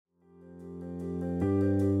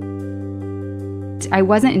I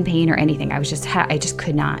wasn't in pain or anything. I just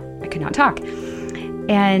could not talk.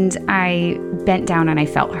 And I bent down and I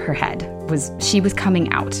felt her head. She was coming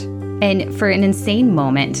out. And for an insane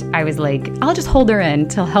moment, I was like, I'll just hold her in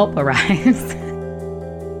till help arrives.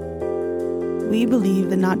 We believe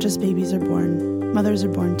that not just babies are born, mothers are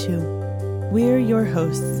born too. We're your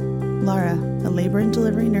hosts, Lara, a labor and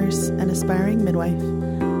delivery nurse and aspiring midwife,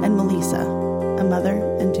 and Melissa, a mother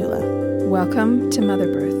and doula. Welcome to Mother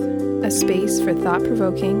Birth, a space for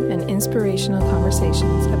thought-provoking and inspirational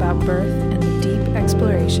conversations about birth and the deep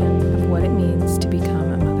exploration of what it means to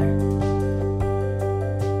become a mother.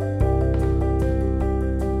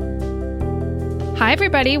 Hi,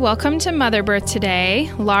 everybody. Welcome to Mother Birth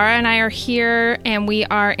today. Lara and I are here, and we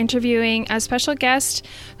are interviewing a special guest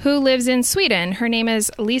who lives in Sweden. Her name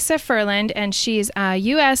is Lisa Furland, and she's a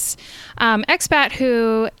U.S. expat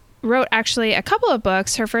who wrote actually a couple of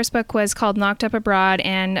books. Her first book was called Knocked Up Abroad,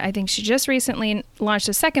 and I think she just recently launched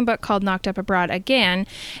a second book called Knocked Up Abroad Again.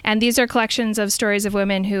 And these are collections of stories of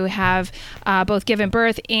women who have both given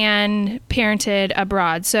birth and parented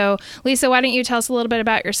abroad. So, Lisa, why don't you tell us a little bit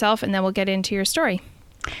about yourself, and then we'll get into your story.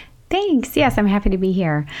 Thanks. Yes, I'm happy to be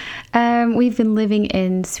here. We've been living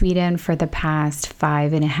in Sweden for the past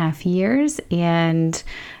 5.5 years, and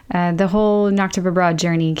the whole Knocked Up Abroad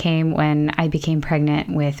journey came when I became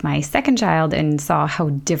pregnant with my second child and saw how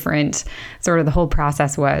different sort of the whole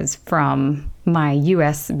process was from my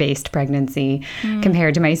U.S.-based pregnancy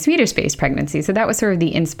compared to my Swedish-based pregnancy. So that was sort of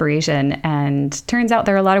the inspiration. And turns out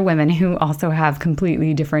there are a lot of women who also have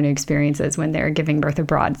completely different experiences when they're giving birth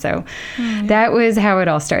abroad. So that was how it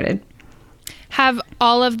all started. Have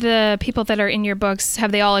all of the people that are in your books,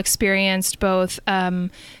 have they all experienced both, a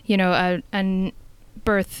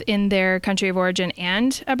birth in their country of origin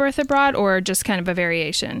and a birth abroad, or just kind of a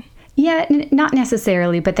variation? Yeah, not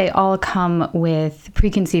necessarily, but they all come with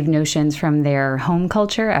preconceived notions from their home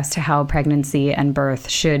culture as to how pregnancy and birth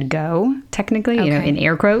should go, technically, in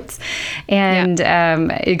air quotes, and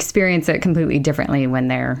experience it completely differently when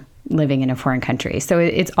they're living in a foreign country. So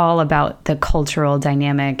it's all about the cultural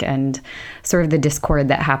dynamic and sort of the discord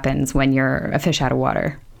that happens when you're a fish out of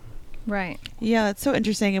water. Right. Yeah, that's so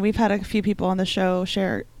interesting. And we've had a few people on the show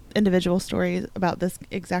share individual stories about this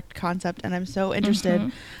exact concept. And I'm so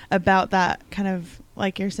interested about that kind of,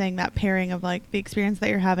 like you're saying, that pairing of like the experience that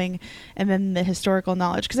you're having and then the historical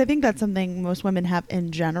knowledge. Because I think that's something most women have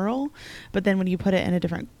in general. But then when you put it in a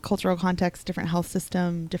different cultural context, different health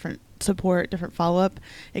system, different support, different follow-up,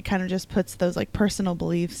 it kind of just puts those like personal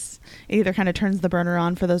beliefs, it either kind of turns the burner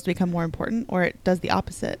on for those to become more important, or it does the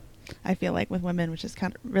opposite, I feel like, with women, which is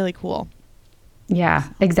kind of really cool. Yeah,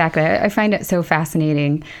 exactly. I find it so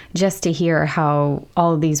fascinating just to hear how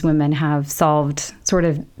all of these women have solved sort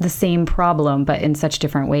of the same problem, but in such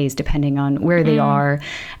different ways, depending on where they are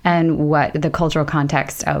and what the cultural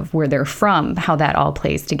context of where they're from, how that all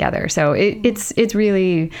plays together. So it's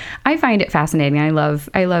really, I find it fascinating. I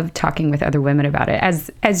love talking with other women about it,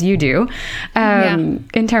 as you do.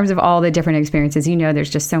 In terms of all the different experiences, there's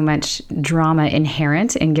just so much drama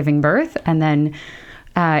inherent in giving birth, and then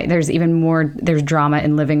there's drama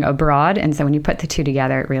in living abroad. And so when you put the two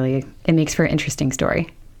together, it makes for an interesting story.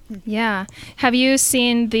 Yeah. Have you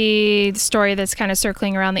seen the story that's kind of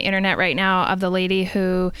circling around the internet right now of the lady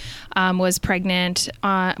who was pregnant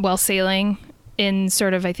while sailing in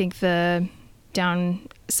sort of, I think, the down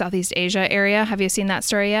Southeast Asia area? Have you seen that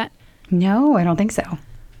story yet? No, I don't think so.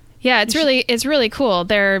 Yeah, it's really cool.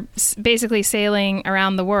 They're basically sailing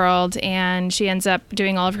around the world, and she ends up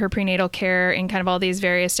doing all of her prenatal care in kind of all these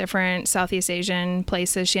various different Southeast Asian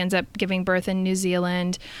places. She ends up giving birth in New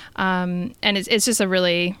Zealand, and it's just a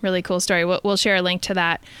really, really cool story. We'll share a link to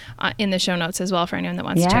that in the show notes as well for anyone that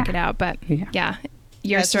wants to check it out. But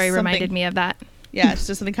your story reminded me of that. Yeah, it's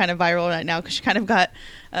just something kind of viral right now because she kind of got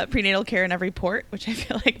prenatal care in every port, which I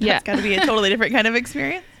feel like that's got to be a totally different kind of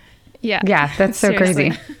experience. Yeah, that's so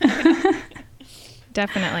crazy.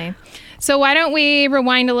 Definitely. So why don't we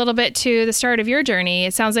rewind a little bit to the start of your journey?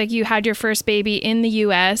 It sounds like you had your first baby in the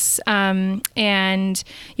U.S., and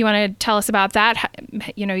you want to tell us about that,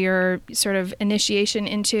 your sort of initiation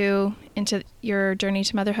into your journey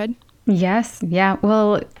to motherhood? Yes. Yeah.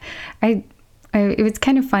 Well, it was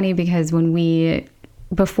kind of funny because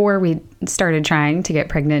before we started trying to get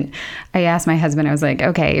pregnant, I asked my husband, I was like,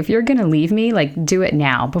 okay, if you're going to leave me, like, do it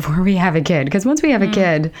now before we have a kid. Because once we have a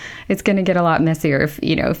kid, it's going to get a lot messier.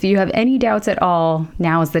 If you have any doubts at all,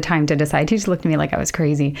 now is the time to decide. He just looked at me like I was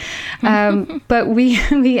crazy. But we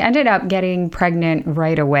ended up getting pregnant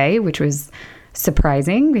right away, which was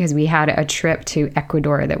surprising because we had a trip to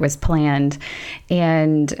Ecuador that was planned.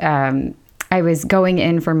 And I was going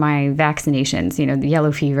in for my vaccinations, the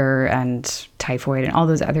yellow fever and typhoid and all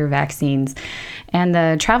those other vaccines. And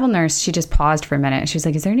the travel nurse, she just paused for a minute. She was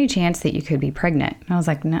like, is there any chance that you could be pregnant? And I was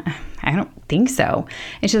like, no, I don't think so.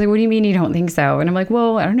 And she's like, what do you mean you don't think so? And I'm like,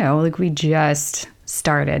 well, I don't know. Like, we just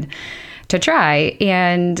started to try.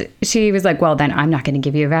 And she was like, well, then I'm not going to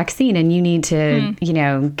give you a vaccine, and you need to,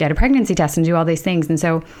 get a pregnancy test and do all these things. And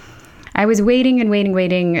so I was waiting and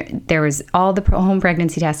waiting. There was all the home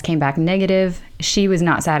pregnancy tests came back negative. She was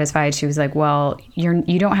not satisfied. She was like, well,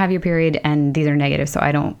 you don't have your period and these are negative, so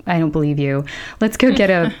I don't believe you. Let's go get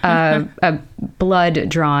a blood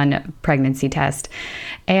drawn pregnancy test.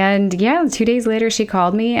 And 2 days later she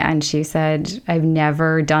called me and she said, I've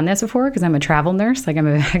never done this before because I'm a travel nurse, like I'm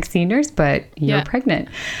a vaccine nurse, but you're pregnant.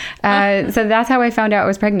 So that's how I found out I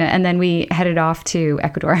was pregnant. And then we headed off to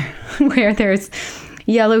Ecuador where there's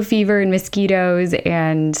yellow fever and mosquitoes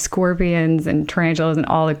and scorpions and tarantulas and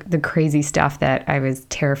all the crazy stuff that I was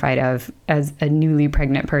terrified of as a newly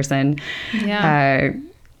pregnant person. Yeah.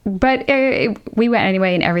 But we went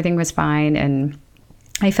anyway, and everything was fine, and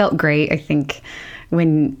I felt great. I think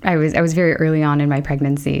when I was very early on in my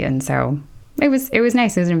pregnancy, and so it was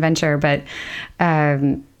nice. It was an adventure, but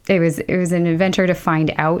it was an adventure to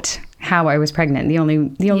find out how I was pregnant. The only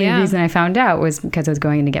reason I found out was because I was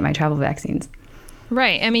going to get my travel vaccines.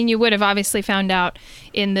 Right. I mean, you would have obviously found out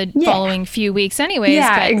in the following few weeks anyways.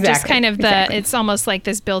 Yeah, but exactly. Just kind of it's almost like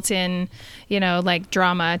this built-in, like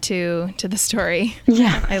drama to the story.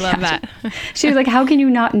 Yeah. I love that. She was like, how can you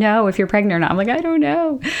not know if you're pregnant or not? I'm like, I don't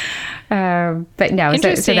know. But no,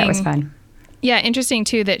 so that was fun. Yeah, interesting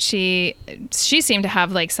too that she seemed to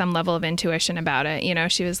have like some level of intuition about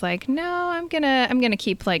it. She was like, no, I'm gonna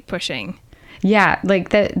keep like pushing. Yeah, like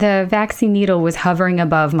the vaccine needle was hovering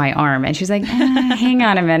above my arm, and she's like, hang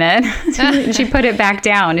on a minute. And she put it back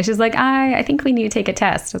down, and she's like, I think we need to take a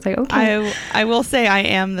test. I was like, okay. I will say I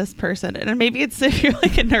am this person, and maybe it's if you're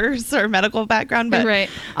like a nurse or medical background, but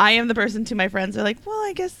right. I am the person to my friends are like, well,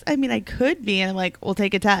 I could be, and I'm like, we'll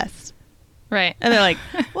take a test. Right. And they're like,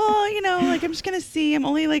 well, like I'm just going to see, I'm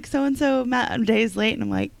only like so-and-so days late. And I'm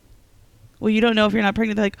like, well, you don't know if you're not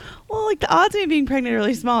pregnant. They're like, well, like the odds of me being pregnant are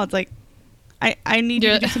really small. It's like, I need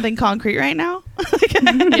you to do something concrete right now.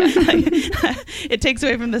 It takes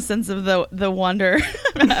away from the sense of the wonder.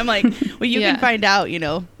 I'm like, well, you can find out,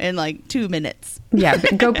 in like 2 minutes. Yeah,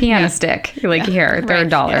 but go piano stick. You're like, here, throw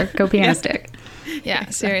 $1. Yeah. Go piano stick. Yeah,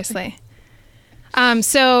 seriously.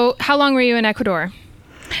 So how long were you in Ecuador?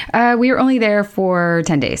 We were only there for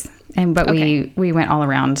 10 days. But we went all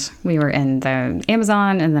around. We were in the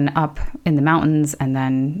Amazon and then up in the mountains and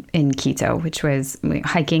then in Quito, which was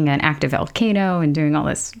hiking an active volcano and doing all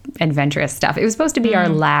this adventurous stuff. It was supposed to be our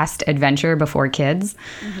last adventure before kids.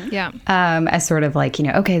 Mm-hmm. Yeah. As sort of like,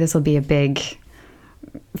 okay, this will be a big,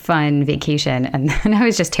 fun vacation. And then I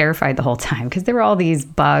was just terrified the whole time because there were all these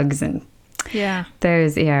bugs and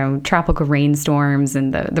there's, tropical rainstorms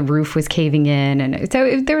and the roof was caving in. And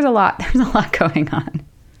so there was a lot going on.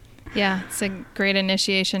 Yeah, it's a great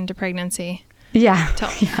initiation to pregnancy. Yeah,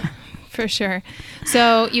 for sure.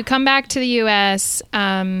 So you come back to the U.S.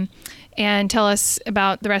 And tell us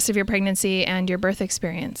about the rest of your pregnancy and your birth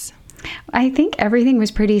experience. I think everything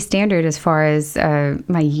was pretty standard as far as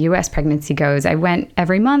my U.S. pregnancy goes. I went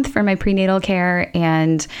every month for my prenatal care,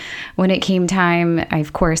 and when it came time, I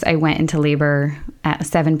went into labor at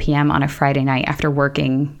 7 p.m. on a Friday night after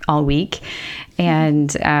working all week, and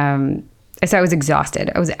so I was exhausted.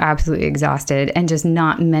 I was absolutely exhausted and just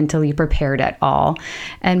not mentally prepared at all.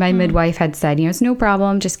 And my midwife had said, it's no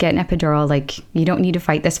problem. Just get an epidural. Like, you don't need to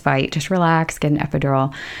fight this fight. Just relax, get an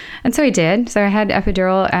epidural. And so I did. So I had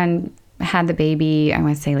epidural and had the baby, I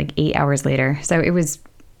want to say like 8 hours later. So it was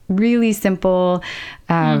really simple,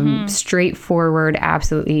 straightforward,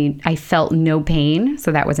 absolutely. I felt no pain,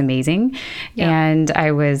 so that was amazing. Yeah. And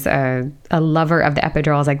I was a lover of the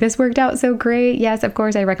epidural. I was like, this worked out so great. Yes, of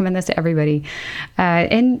course, I recommend this to everybody.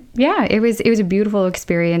 And yeah, it was a beautiful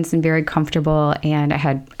experience and very comfortable. And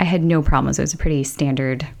I had no problems. It was a pretty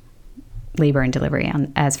standard labor and delivery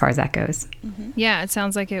as far as that goes. Mm-hmm. Yeah, it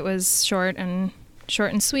sounds like it was short and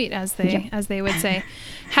sweet, as they would say.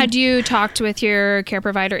 Had you talked with your care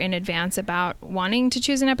provider in advance about wanting to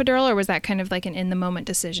choose an epidural, or was that kind of like an in-the-moment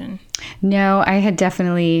decision? No, I had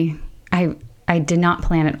definitely... I did not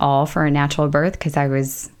plan at all for a natural birth because I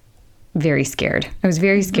was very scared. I was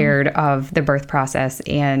very scared of the birth process,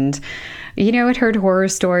 and I'd heard horror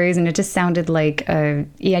stories, and it just sounded like I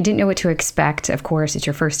didn't know what to expect. Of course, it's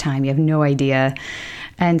your first time. You have no idea.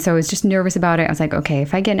 And so I was just nervous about it. I was like, okay,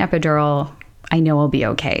 if I get an epidural, I know I'll be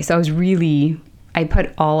okay. So I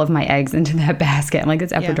put all of my eggs into that basket. I'm like,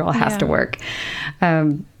 this epidural has to work.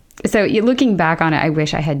 So looking back on it, I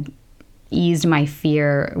wish I had eased my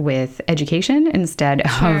fear with education instead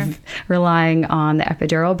of relying on the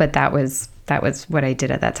epidural, but that was what I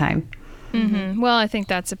did at that time. Mm-hmm. Well, I think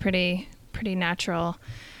that's a pretty natural,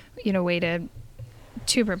 way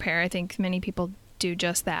to prepare. I think many people do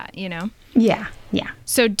just that, Yeah.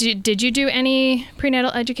 So did you do any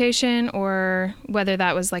prenatal education, or whether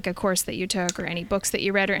that was like a course that you took or any books that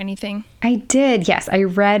you read or anything? I did. Yes. I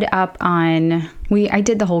read up on, I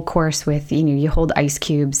did the whole course with, you hold ice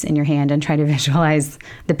cubes in your hand and try to visualize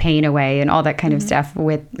the pain away and all that kind of stuff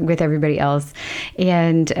with everybody else.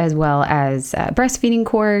 And as well as a breastfeeding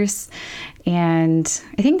course. And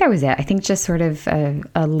I think that was it. I think just sort of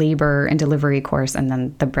a labor and delivery course and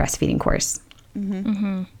then the breastfeeding course.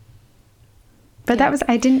 But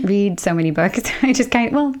I didn't read so many books. I just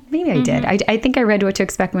maybe I did. I think I read What to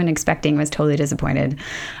Expect When Expecting, was totally disappointed.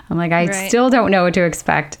 I'm like, I still don't know what to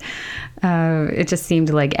expect. It just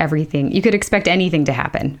seemed like everything, you could expect anything to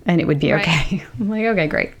happen and it would be okay. I'm like, okay,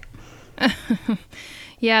 great.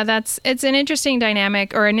 Yeah, it's an interesting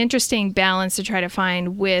dynamic, or an interesting balance to try to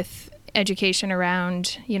find with education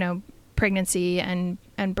around, pregnancy and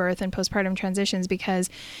birth and postpartum transitions, because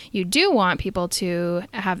you do want people to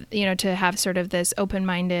have sort of this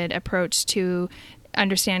open-minded approach to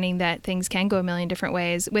understanding that things can go a million different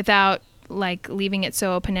ways without like leaving it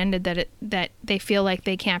so open-ended that they feel like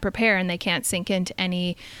they can't prepare and they can't sink into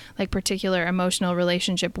any like particular emotional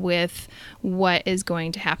relationship with what is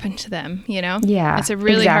going to happen to them, Yeah, it's a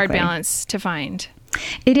really hard balance to find.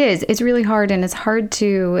 It is. It's really hard, and it's hard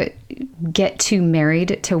to get too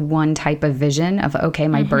married to one type of vision of, okay,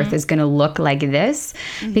 my birth is going to look like this,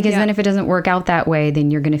 because then if it doesn't work out that way, then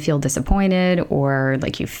you're going to feel disappointed or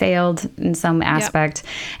like you failed in some aspect.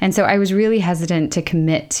 And so I was really hesitant to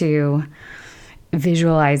commit to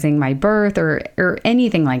visualizing my birth or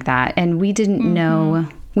anything like that. And we didn't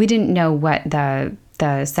know what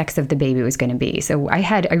the sex of the baby was going to be. So I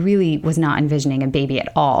really was not envisioning a baby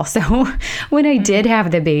at all. So when I did have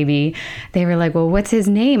the baby, they were like, well, what's his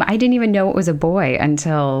name? I didn't even know it was a boy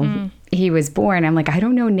until he was born. I'm like, I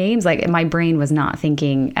don't know names. Like my brain was not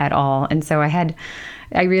thinking at all. And so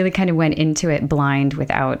I really kind of went into it blind,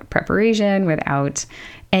 without preparation, without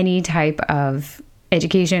any type of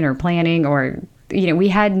education or planning, or, we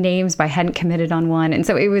had names, but I hadn't committed on one. And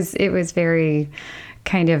so it was very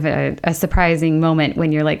kind of a surprising moment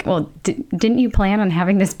when you're like, well, didn't you plan on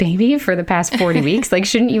having this baby for the past 40 weeks? Like,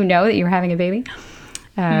 shouldn't you know that you were having a baby?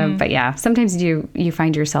 But yeah, sometimes you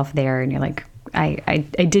find yourself there and you're like, I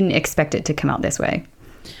didn't expect it to come out this way.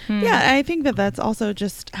 Yeah, I think that's also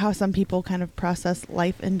just how some people kind of process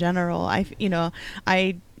life in general.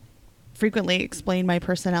 I frequently explain my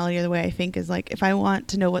personality the way I think is like, if I want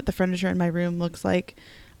to know what the furniture in my room looks like,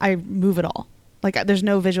 I move it all. Like there's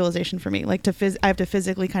no visualization for me. Like I have to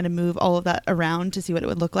physically kind of move all of that around to see what it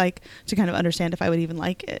would look like, to kind of understand if I would even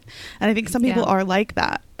like it. And I think some people are like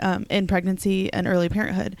that in pregnancy and early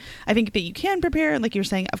parenthood. I think that you can prepare, like you're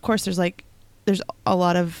saying, of course there's a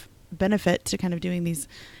lot of benefit to kind of doing these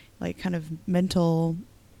like kind of mental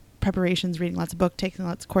preparations, reading lots of books, taking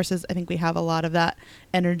lots of courses. I think we have a lot of that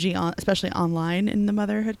energy on, especially online in the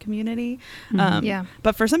motherhood community.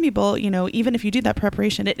 But for some people, even if you do that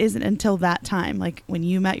preparation, it isn't until that time, like when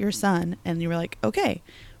you met your son and you were like, okay,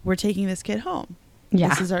 we're taking this kid home. Yeah.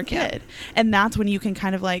 This is our kid. And that's when you can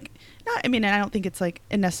kind of like, and I don't think it's like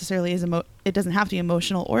it necessarily is it doesn't have to be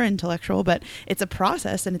emotional or intellectual, but it's a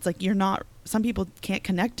process, and it's like some people can't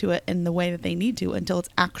connect to it in the way that they need to until it's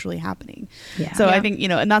actually happening. Yeah. So I think,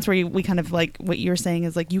 and that's where we kind of like what you're saying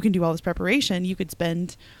is like, you can do all this preparation. You could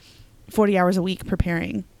spend 40 hours a week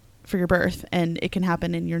preparing for your birth, and it can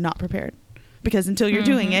happen and you're not prepared. Because until you're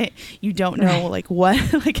doing it, you don't know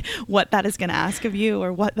what that is going to ask of you,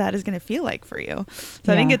 or what that is going to feel like for you.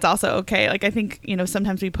 So I think it's also okay. Like I think,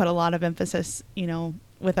 sometimes we put a lot of emphasis,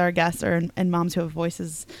 with our guests and moms who have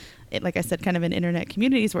voices, like I said, kind of in internet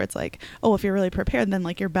communities where it's like, oh, if you're really prepared, then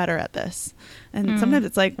like you're better at this. And sometimes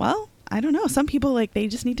it's like, well, I don't know. Some people like they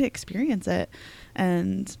just need to experience it,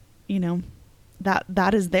 and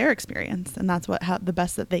that is their experience, and that's the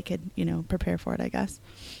best that they could prepare for it, I guess.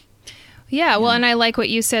 Yeah, well, and I like what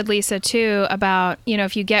you said, Lisa, too, about,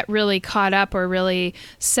 if you get really caught up or really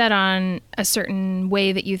set on a certain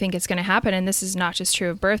way that you think it's going to happen, and this is not just true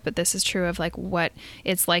of birth, but this is true of like what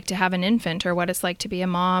it's like to have an infant or what it's like to be a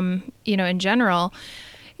mom, in general,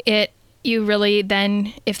 you really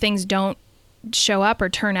then, if things don't show up or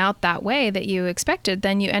turn out that way that you expected,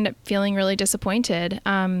 then you end up feeling really disappointed.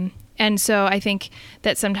 And so I think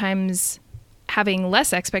that sometimes having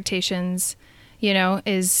less expectations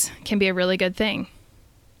can be a really good thing.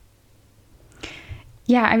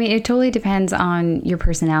 Yeah, I mean, it totally depends on your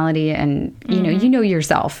personality, and you know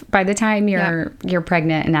yourself. By the time you're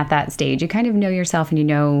pregnant and at that stage, you kind of know yourself, and you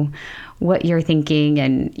know what you're thinking,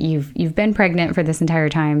 and you've been pregnant for this entire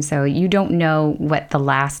time, so you don't know what the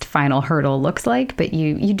last final hurdle looks like, but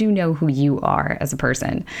you do know who you are as a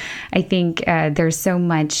person. I think there's so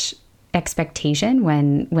much expectation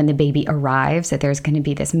when the baby arrives that there's going to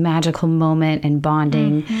be this magical moment and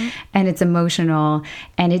bonding, and it's emotional,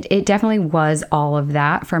 and it definitely was all of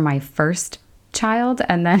that for my first child.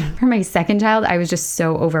 And then for my second child, I was just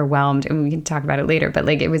so overwhelmed, and we can talk about it later, but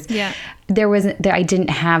like it was I didn't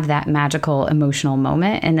have that magical emotional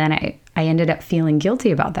moment, and then I ended up feeling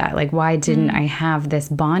guilty about that. Like, why didn't I have this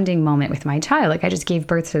bonding moment with my child? Like, I just gave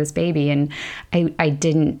birth to this baby, and I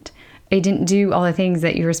didn't do all the things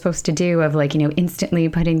that you were supposed to do of, like, instantly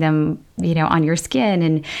putting them, on your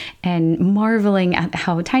skin and marveling at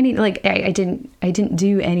how tiny, like I didn't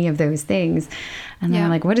do any of those things. And then I'm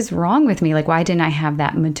like, what is wrong with me? Like, why didn't I have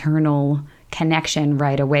that maternal connection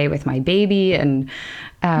right away with my baby? And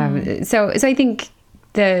so I think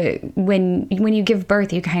when you give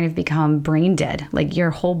birth, you kind of become brain dead. Like,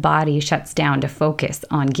 your whole body shuts down to focus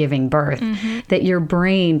on giving birth, that your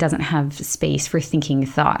brain doesn't have space for thinking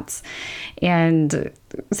thoughts. And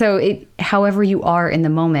so however you are in the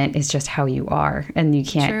moment is just how you are, and you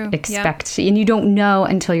can't expect, and you don't know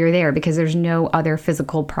until you're there, because there's no other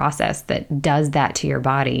physical process that does that to your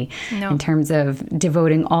body in terms of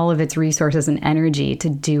devoting all of its resources and energy to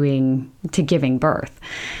giving birth.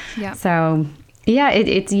 Yeah. So yeah,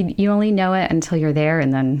 it's you only know it until you're there,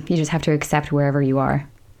 and then you just have to accept wherever you are.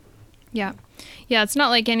 Yeah. Yeah, it's not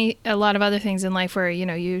like a lot of other things in life where,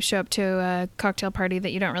 you show up to a cocktail party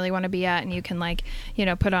that you don't really want to be at, and you can, like,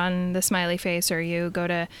 put on the smiley face, or you go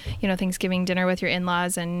to, Thanksgiving dinner with your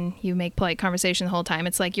in-laws and you make polite conversation the whole time.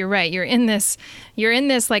 It's like, you're right. You're in this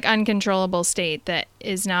like uncontrollable state that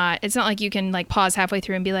is not, it's not like you can, like, pause halfway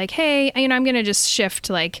through and be like, hey, I'm going to just shift,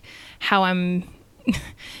 like, how I'm,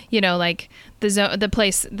 like the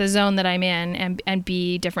zone that I'm in, and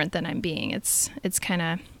be different than I'm being. It's kind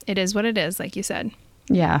of, it is what it is, like you said.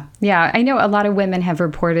 Yeah. Yeah. I know a lot of women have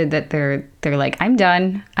reported that they're like, I'm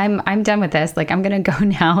done. I'm done with this. Like, I'm going to go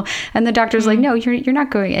now. And the doctor's like, no, you're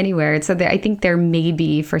not going anywhere. So I think there may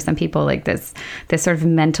be, for some people, like this sort of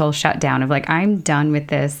mental shutdown of, like, I'm done with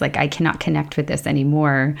this. Like, I cannot connect with this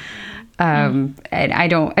anymore. And I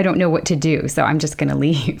don't know what to do. So I'm just going to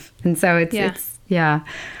leave. And so it's Yeah,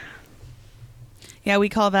 we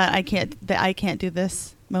call that I can't do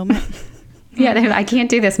this moment. Yeah, I can't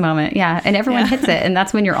do this moment. Yeah, and everyone hits it, and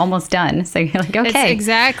that's when you're almost done. So you're like, okay. That's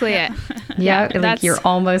exactly it. Yeah, like you're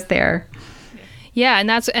almost there. Yeah, and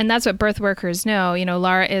that's what birth workers know.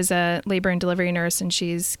 Laura is a labor and delivery nurse, and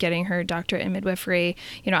she's getting her doctorate in midwifery.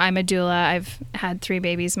 I'm a doula. I've had 3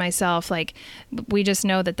 babies myself. Like, we just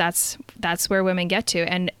know that that's where women get to.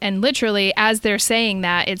 And literally, as they're saying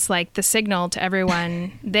that, it's like the signal to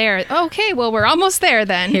everyone there. Okay, well, we're almost there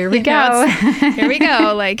then. Here we go. Here we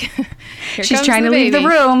go. Like, she's trying to leave the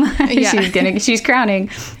room. Yeah. She's crowning.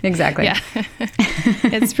 Exactly. Yeah.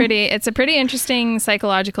 It's a pretty interesting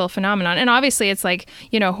psychological phenomenon. And obviously it's like,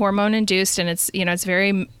 hormone induced, and it's, it's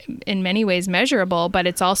very, in many ways, measurable, but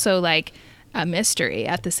it's also like a mystery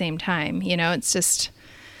at the same time. It's just,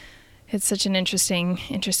 it's such an interesting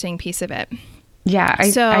piece of it. Yeah.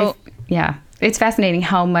 It's fascinating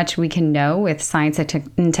how much we can know with science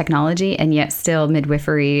and technology, and yet still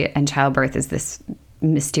midwifery and childbirth is this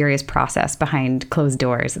mysterious process behind closed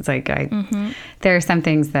doors. It's like, there are some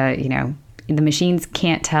things that, the machines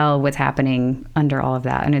can't tell what's happening under all of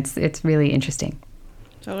that. And it's really interesting.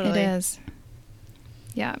 Totally. It is.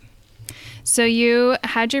 Yeah. So you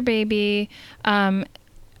had your baby. Are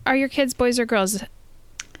your kids boys or girls?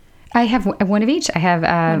 I have one of each. I have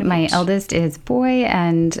my eldest is boy,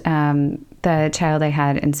 and the child I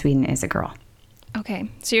had in Sweden is a girl. Okay.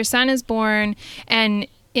 So your son is born, and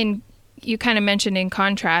you kind of mentioned in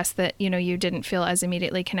contrast that, you didn't feel as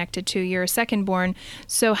immediately connected to your second born.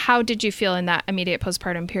 So how did you feel in that immediate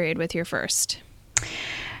postpartum period with your first?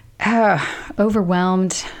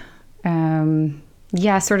 Overwhelmed.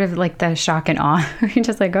 Sort of like the shock and awe.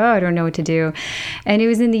 Just like, I don't know what to do. And it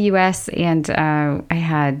was in the U.S. and I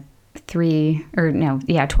had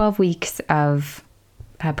 12 weeks of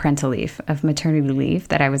parental leave, of maternity leave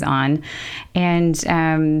that I was on.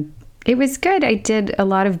 And it was good. I did a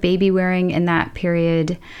lot of baby wearing in that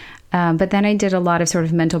period. But then I did a lot of sort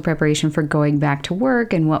of mental preparation for going back to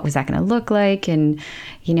work, and what was that going to look like, and,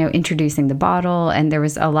 introducing the bottle. And there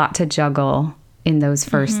was a lot to juggle in those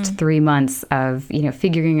first 3 months of,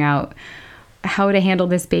 figuring out how to handle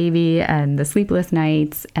this baby and the sleepless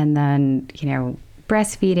nights, and then,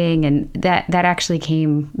 breastfeeding, and that actually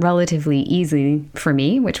came relatively easily for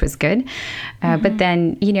me, which was good. But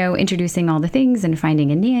then, introducing all the things and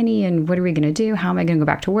finding a nanny, and what are we going to do? How am I going to go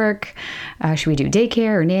back to work? Should we do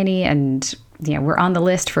daycare or nanny? And we're on the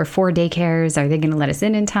list for 4 daycares. Are they going to let us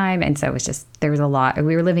in time? And so it was just, there was a lot.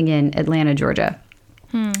 We were living in Atlanta, Georgia.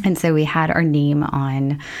 And so we had our name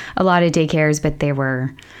on a lot of daycares, but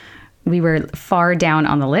we were far down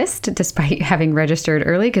on the list despite having registered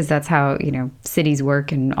early, because that's how, cities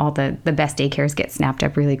work, and all the best daycares get snapped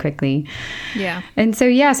up really quickly. Yeah. And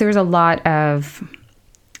so, so there was a lot of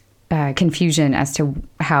confusion as to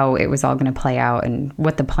how it was all going to play out and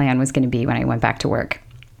what the plan was going to be when I went back to work.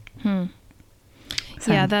 So.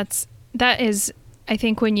 Yeah, that is, I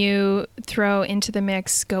think when you throw into the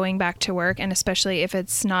mix going back to work, and especially if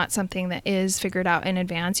it's not something that is figured out in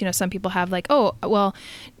advance, some people have like, oh, well,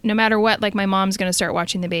 no matter what, like my mom's going to start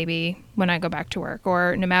watching the baby when I go back to work,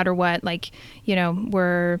 or no matter what, like,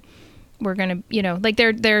 we're going to, like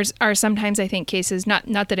there's are sometimes, I think, cases, not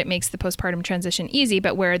that it makes the postpartum transition easy,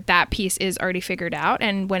 but where that piece is already figured out.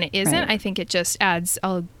 And when it isn't, right. I think it just adds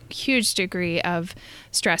a huge degree of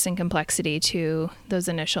stress and complexity to those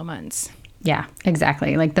initial months. Yeah,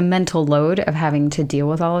 exactly. Like the mental load of having to deal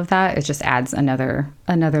with all of that, it just adds another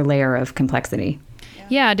layer of complexity.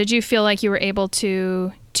 Yeah. Did you feel like you were able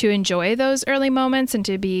to enjoy those early moments and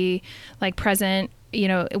to be like present,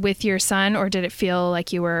 with your son, or did it feel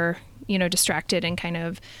like you were, distracted and kind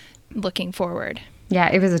of looking forward? Yeah,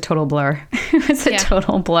 it was a total blur. It was a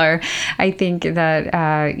total blur. I think that,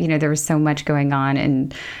 there was so much going on,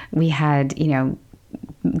 and we had,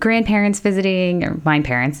 grandparents visiting, or my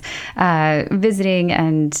parents visiting,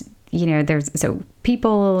 and there's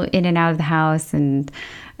people in and out of the house, and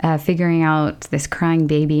figuring out this crying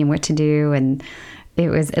baby and what to do. And it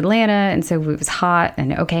was Atlanta, and so it was hot,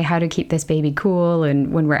 and okay, how to keep this baby cool,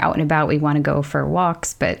 and when we're out and about we want to go for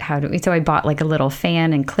walks, but so I bought like a little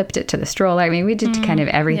fan and clipped it to the stroller. I mean, we did kind of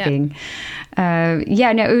everything.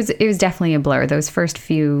 It was definitely a blur. Those first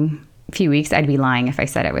few weeks, I'd be lying if I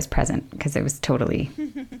said I was present, because it was totally,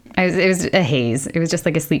 it was a haze. It was just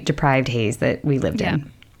like a sleep deprived haze that we lived in.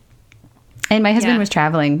 And my husband was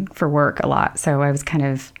traveling for work a lot, so I was kind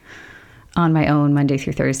of on my own Monday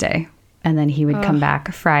through Thursday, and then he would come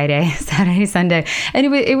back Friday, Saturday, Sunday,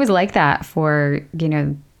 and it was like that for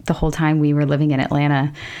the whole time we were living in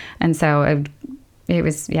Atlanta. And so it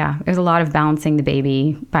was a lot of balancing the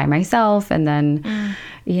baby by myself, and then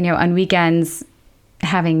on weekends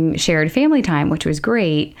having shared family time, which was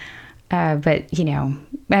great. But,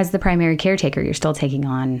 as the primary caretaker, you're still taking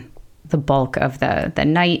on the bulk of the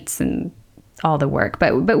nights and all the work.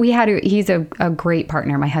 But he's a great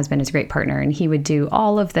partner. My husband is a great partner, and he would do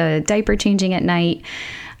all of the diaper changing at night,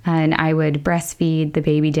 and I would breastfeed the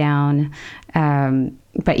baby down.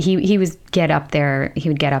 But he would get up in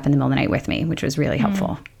the middle of the night with me, which was really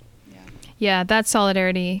helpful. Yeah, that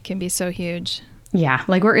solidarity can be so huge. Yeah,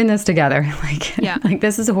 like we're in this together. Like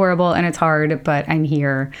this is horrible and it's hard, but I'm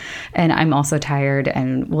here and I'm also tired,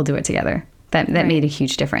 and we'll do it together. That made a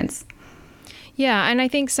huge difference. Yeah, and I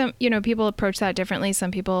think some, people approach that differently. Some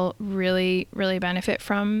people really, really benefit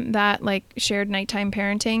from that, like shared nighttime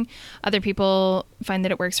parenting. Other people find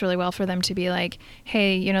that it works really well for them to be like,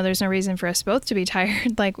 hey, there's no reason for us both to be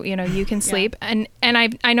tired. Like, you can sleep. And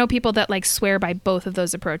I know people that like swear by both of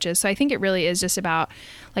those approaches. So I think it really is just about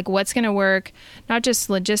like what's going to work, not just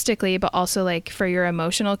logistically, but also like for your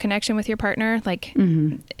emotional connection with your partner. Like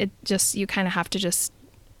it just, you kind of have to just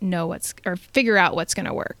know figure out what's going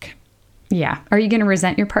to work. Yeah. Are you going to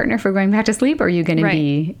resent your partner for going back to sleep, or are you going to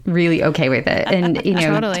be really okay with it? And,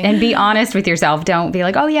 totally. And be honest with yourself. Don't be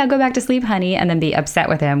like, oh yeah, go back to sleep, honey, and then be upset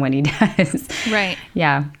with him when he does. Right.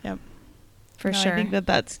 Yeah. Yep. For sure. I think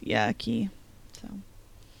that's key. So.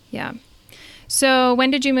 Yeah. So when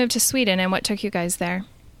did you move to Sweden, and what took you guys there?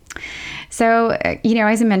 So,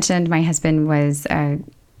 as I mentioned, my husband was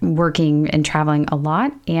working and traveling a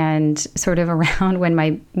lot, and sort of around when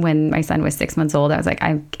my son was 6 months old, I was like,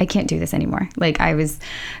 I can't do this anymore. Like I was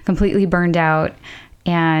completely burned out,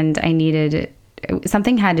 and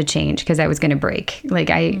something had to change because I was going to break. Like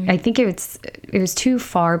I think it was too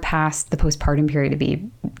far past the postpartum period to be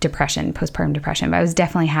postpartum depression, but I was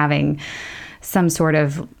definitely having some sort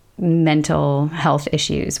of mental health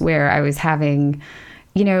issues where I was having,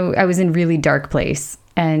 I was in a really dark place,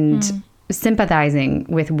 and sympathizing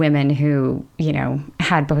with women who,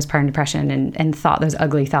 had postpartum depression and thought those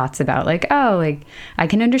ugly thoughts about like, oh, like I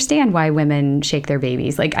can understand why women shake their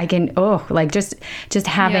babies. Like I can, just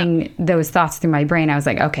having those thoughts through my brain. I was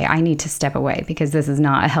like, okay, I need to step away because this is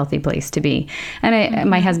not a healthy place to be. And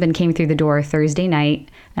my husband came through the door Thursday night,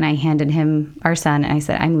 and I handed him our son, and I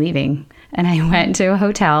said, I'm leaving. And I went to a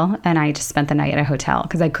hotel and I just spent the night at a hotel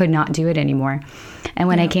because I could not do it anymore. And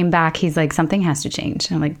when I came back, he's like, something has to change.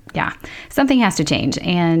 And I'm like, yeah, something has to change.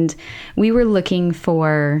 And we were looking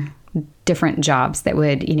for different jobs that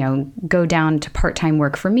would, go down to part-time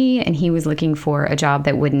work for me. And he was looking for a job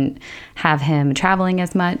that wouldn't have him traveling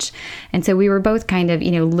as much. And so we were both kind of,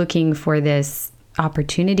 looking for this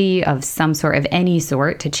opportunity of some sort, of any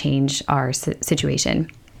sort, to change our situation.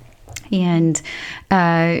 And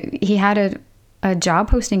he had a job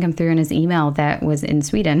posting come through in his email that was in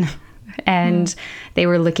Sweden. And they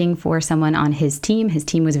were looking for someone on his team. His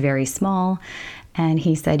team was very small. And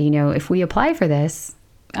he said, if we apply for this,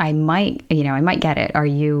 I might get it. Are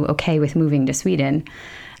you okay with moving to Sweden?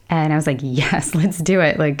 And I was like, yes, let's do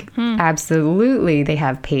it. Absolutely. They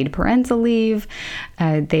have paid parental leave.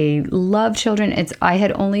 They love children. I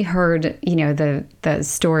had only heard, the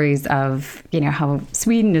stories of, how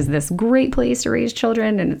Sweden is this great place to raise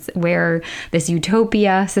children and it's where this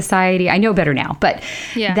utopia society. I know better now, but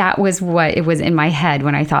that was what it was in my head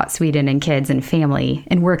when I thought Sweden and kids and family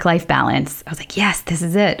and work-life balance. I was like, yes, this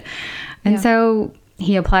is it. And so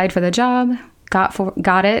he applied for the job,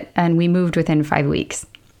 got it, and we moved within 5 weeks.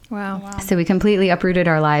 Wow. So we completely uprooted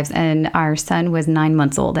our lives, and our son was 9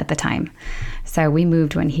 months old at the time. So we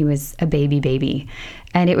moved when he was a baby.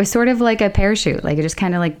 And it was sort of like a parachute, just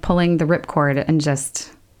kind of like pulling the ripcord and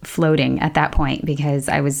just floating at that point, because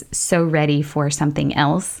I was so ready for something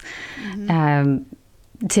else,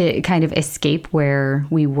 to kind of escape where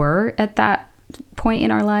we were at that point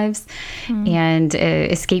in our lives, and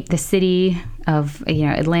escape the city of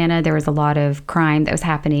Atlanta. There was a lot of crime that was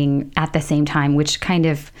happening at the same time, which kind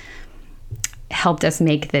of helped us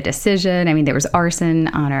make the decision. I mean, there was arson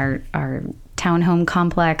on our townhome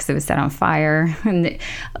complex. It was set on fire, and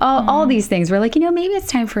all these things were like, maybe it's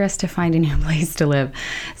time for us to find a new place to live.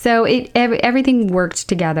 So everything worked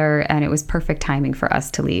together, and it was perfect timing for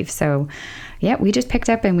us to leave. So yeah, we just picked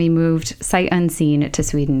up and we moved sight unseen to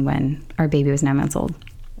Sweden when our baby was 9 months old.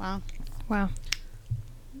 Wow.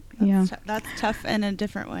 That's tough in a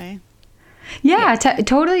different way. Yeah,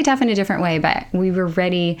 totally tough in a different way, but we were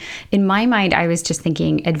ready. In my mind, I was just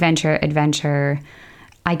thinking adventure.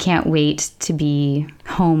 I can't wait to be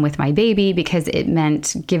home with my baby, because it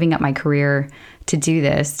meant giving up my career to do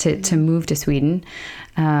this, to move to Sweden,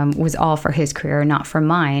 was all for his career, not for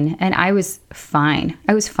mine. And I was fine.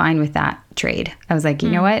 I was fine with that trade. I was like, you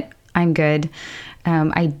know what? I'm good.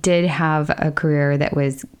 I did have a career that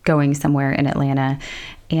was going somewhere in Atlanta.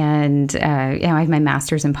 And I have my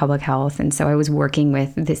master's in public health, and so I was working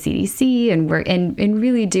with the CDC and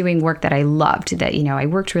really doing work that I loved. That I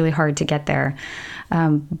worked really hard to get there,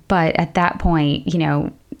 but at that point,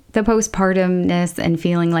 the postpartumness and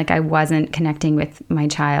feeling like I wasn't connecting with my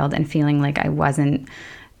child and feeling like I wasn't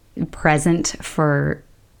present for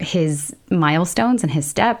his milestones and his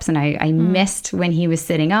steps, and I missed when he was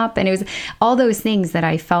sitting up, and it was all those things that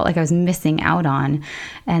I felt like I was missing out on.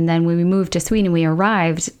 And then when we moved to Sweden, we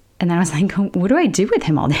arrived, and then I was like, what do I do with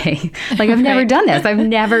him all day? I've never done this. I've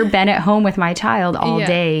never been at home with my child all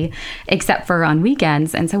day except for on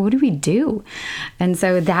weekends. And so what do we do? And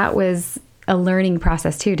so that was a learning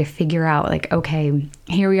process too, to figure out okay,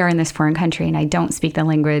 here we are in this foreign country and I don't speak the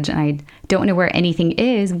language and I don't know where anything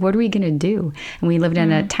is. What are we going to do? And we lived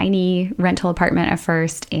in a tiny rental apartment at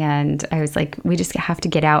first, and I was like, we just have to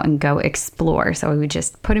get out and go explore. So we would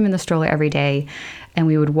just put him in the stroller every day, and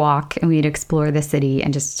we would walk and we'd explore the city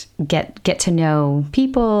and just get to know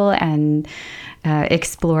people and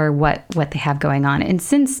explore what they have going on. And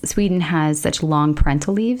since Sweden has such long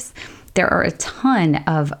parental leaves, there are a ton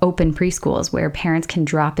of open preschools where parents can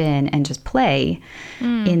drop in and just play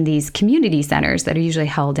in these community centers that are usually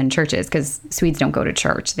held in churches, because Swedes don't go to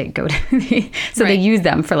church. They go to, they use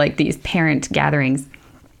them for these parent gatherings.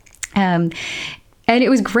 And it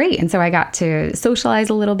was great. And so I got to socialize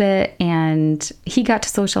a little bit, and he got to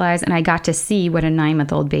socialize, and I got to see what a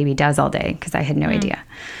 9-month-old baby does all day, because I had no idea.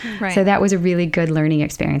 Right. So that was a really good learning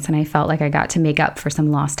experience. And I felt like I got to make up for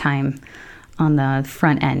some lost time on the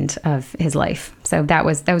front end of his life. So that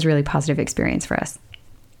was a really positive experience for us.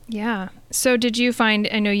 Yeah. So did you find,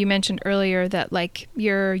 I know you mentioned earlier that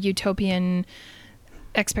your utopian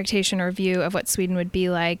expectation or view of what Sweden would be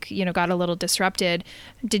like, got a little disrupted.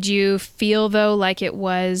 Did you feel though like it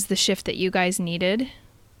was the shift that you guys needed?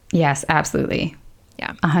 Yes, absolutely.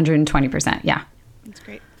 Yeah. 120%. Yeah. That's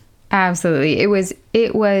great. Absolutely. It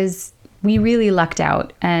was, we really lucked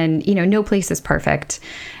out, and, no place is perfect.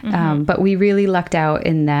 But we really lucked out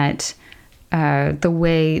in that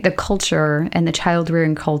the culture and the child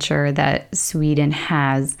rearing culture that Sweden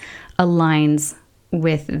has aligns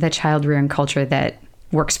with the child rearing culture that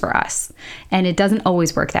works for us. And it doesn't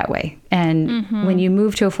always work that way. And when you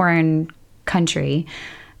move to a foreign country,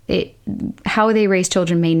 how they raise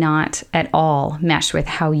children may not at all mesh with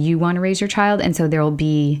how you want to raise your child. And so there will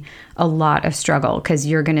be a lot of struggle because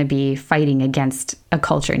you're going to be fighting against a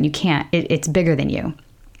culture and you can't, it's bigger than you.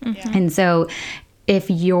 And so if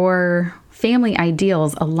your family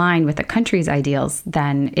ideals align with the country's ideals,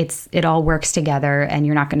 then it all works together and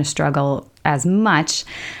you're not going to struggle as much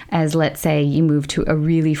as, let's say, you move to a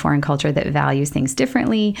really foreign culture that values things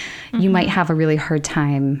differently. You might have a really hard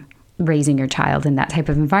time raising your child in that type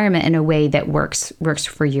of environment in a way that works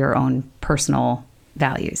for your own personal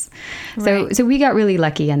values. Right. So we got really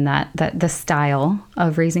lucky in that the style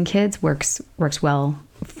of raising kids works well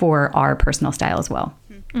for our personal style as well.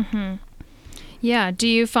 Yeah. Do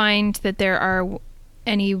you find that there are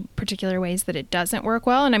any particular ways that it doesn't work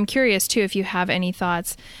well? And I'm curious too, if you have any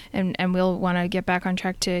thoughts, and we'll want to get back on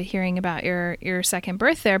track to hearing about your second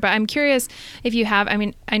birth there. But I'm curious if you have, I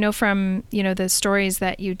mean, I know from, the stories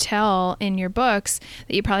that you tell in your books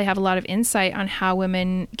that you probably have a lot of insight on how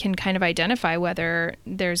women can kind of identify whether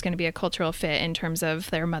there's going to be a cultural fit in terms of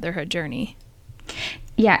their motherhood journey.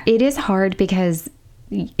 Yeah, it is hard because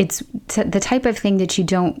it's the type of thing that you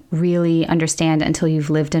don't really understand until you've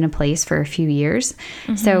lived in a place for a few years.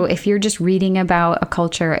 So if you're just reading about a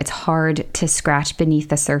culture, it's hard to scratch beneath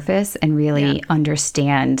the surface and really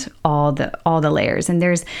understand all the layers. And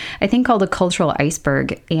there's a thing called a cultural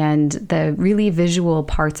iceberg, and the really visual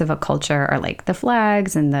parts of a culture are like the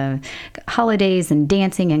flags and the holidays and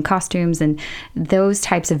dancing and costumes, and those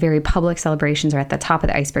types of very public celebrations are at the top of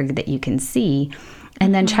the iceberg that you can see.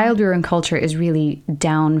 And then child rearing culture is really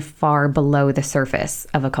down far below the surface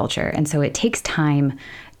of a culture. And so it takes time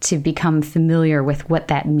to become familiar with what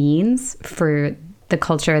that means for the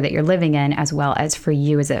culture that you're living in, as well as for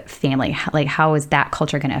you as a family. Like, how is that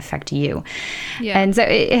culture going to affect you? Yeah. And so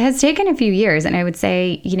it has taken a few years. And I would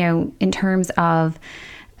say, in terms of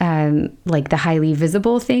like the highly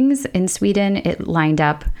visible things in Sweden, it lined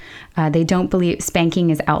up. They don't believe spanking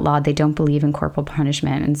is outlawed. They don't believe in corporal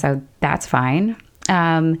punishment. And so that's fine.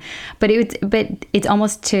 But it's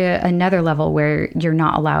almost to another level where you're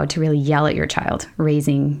not allowed to really yell at your child.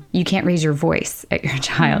 You can't raise your voice at your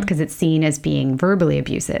child because it's seen as being verbally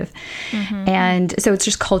abusive. And so it's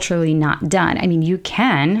just culturally not done. I mean, you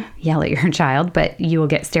can yell at your child, but you will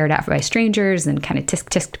get stared at by strangers and kind of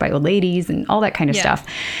tisk-tisked by old ladies and all that kind of stuff.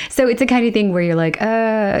 So it's the kind of thing where you're like,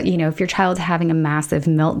 if your child's having a massive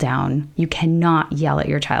meltdown, you cannot yell at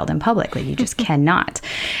your child in public. Like, you just cannot.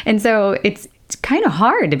 And so it's kind of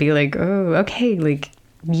hard to be like, oh, okay, like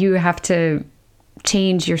you have to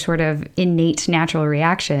change your sort of innate natural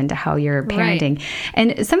reaction to how you're parenting.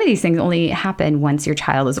 Right. And some of these things only happen once your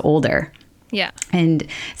child is older. Yeah. And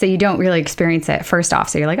so you don't really experience it first off.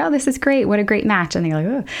 So you're like, oh, this is great. What a great match. And then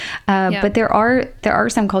you're like, oh. But there are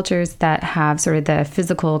some cultures that have sort of the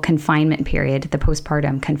physical confinement period, the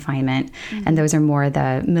postpartum confinement. And those are more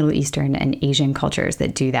the Middle Eastern and Asian cultures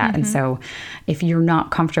that do that. And so if you're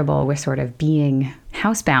not comfortable with sort of being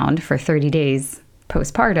housebound for 30 days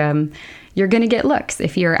postpartum, you're going to get looks.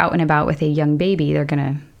 If you're out and about with a young baby, they're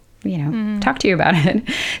going to talk to you about it.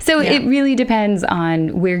 So it really depends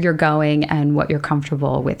on where you're going and what you're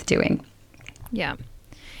comfortable with doing. Yeah.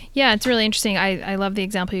 Yeah, it's really interesting. I love the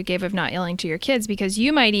example you gave of not yelling to your kids, because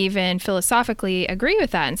you might even philosophically agree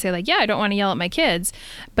with that and say like, yeah, I don't want to yell at my kids.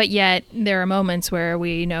 But yet there are moments where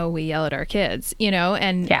we know we yell at our kids,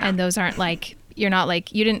 and those aren't like, you're not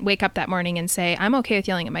like, you didn't wake up that morning and say, I'm okay with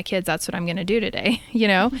yelling at my kids. That's what I'm going to do today.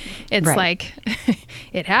 It's like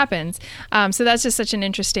it happens. So that's just such an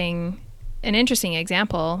interesting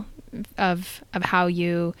example of how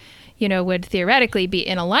you would theoretically be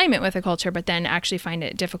in alignment with a culture, but then actually find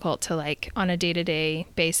it difficult to, like, on a day-to-day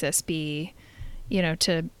basis be,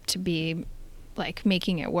 to be like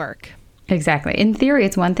making it work. Exactly. In theory,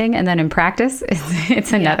 it's one thing. And then in practice,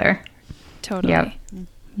 it's another. Totally.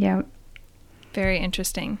 Yep. Very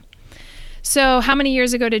interesting. So how many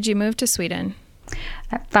years ago did you move to Sweden?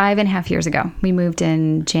 5.5 years ago. We moved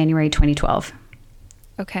in January 2012.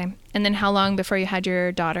 Okay. And then how long before you had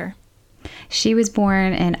your daughter? She was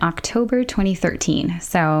born in October 2013.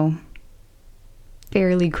 So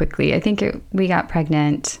fairly quickly. I think we got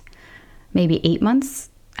pregnant maybe 8 months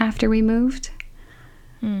after we moved.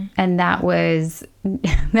 And that was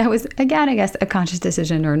again, I guess, a conscious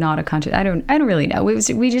decision or not a conscious. I don't really know.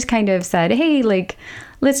 We just kind of said, hey, like,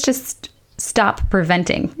 let's just stop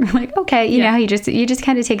preventing. Like, okay, you know, you just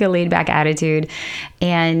kind of take a laid back attitude.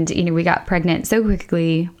 And we got pregnant so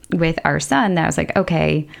quickly with our son that I was like,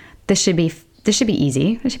 okay, this should be this should be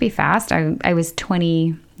easy. This should be fast. I was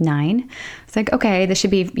 29. It's like, okay, this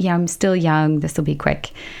should be, I'm still young. This will be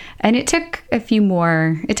quick. And it took a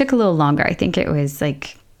little longer. I think it was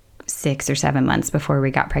like 6 or 7 months before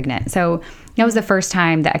we got pregnant. So that was the first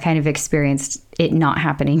time that I kind of experienced it not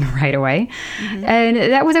happening right away. And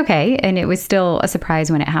that was okay. And it was still a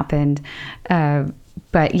surprise when it happened.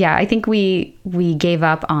 But yeah, I think we gave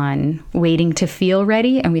up on waiting to feel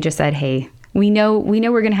ready. And we just said, hey, we know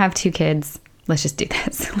we're going to have 2 kids. Let's just do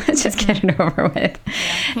this. Let's just get it over with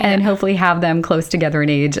and hopefully have them close together in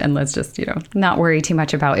age. And let's just, not worry too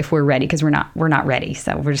much about if we're ready, because we're not ready.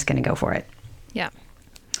 So we're just going to go for it. Yeah.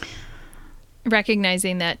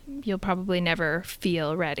 Recognizing that you'll probably never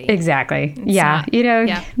feel ready. Exactly. It's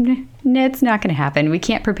not going to happen. We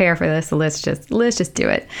can't prepare for this. So let's just do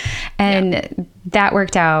it. And that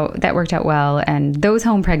worked out well. And those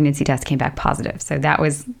home pregnancy tests came back positive. So that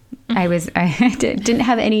was, I didn't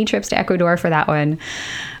have any trips to Ecuador for that one.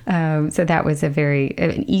 So that was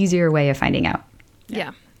an easier way of finding out.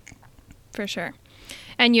 Yeah, for sure.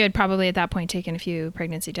 And you had probably at that point taken a few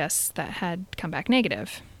pregnancy tests that had come back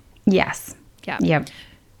negative. Yes. Yeah. Yep.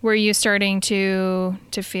 Were you starting to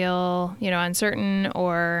feel, uncertain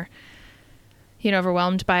or,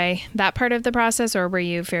 overwhelmed by that part of the process, or were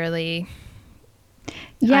you fairly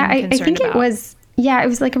I think it was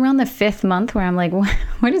like around the 5th month where I'm like,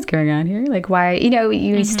 what is going on here? Like, why,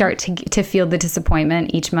 you start to feel the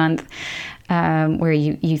disappointment each month, where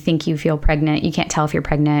you think you feel pregnant. You can't tell if you're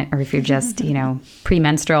pregnant or if you're just,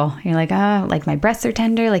 premenstrual. You're like, oh, like my breasts are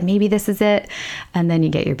tender. Like maybe this is it. And then you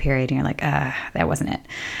get your period and you're like, that wasn't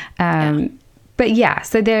it. But yeah,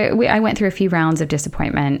 so I went through a few rounds of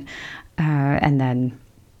disappointment. And then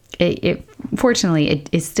fortunately,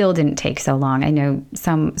 it still didn't take so long. I know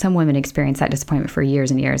some women experience that disappointment for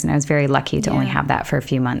years and years. And I was very lucky to only have that for a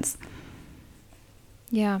few months.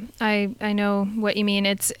 Yeah, I know what you mean.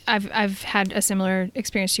 I've had a similar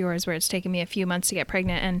experience to yours where it's taken me a few months to get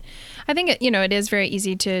pregnant, and I think it is very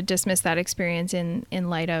easy to dismiss that experience in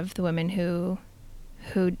light of the women who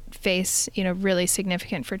face really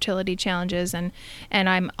significant fertility challenges, and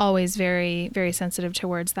I'm always very, very sensitive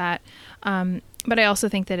towards that. But I also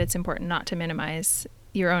think that it's important not to minimize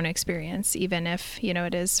your own experience, even if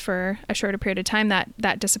it is for a shorter period of time.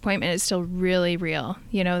 That disappointment is still really real.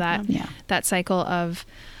 That cycle of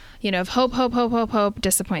of hope,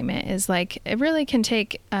 disappointment is like, it really can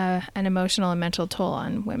take an emotional and mental toll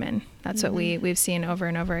on women. That's what we've seen over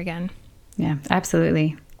and over again. Yeah,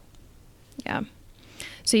 absolutely. Yeah.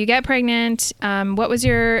 So you get pregnant. What was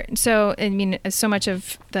so much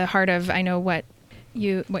of the heart of, I know what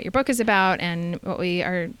your book is about and what we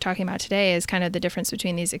are talking about today is kind of the difference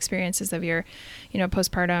between these experiences of your,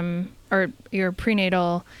 postpartum or your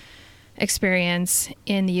prenatal experience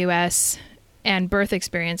in the U.S. and birth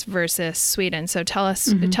experience versus Sweden. So tell us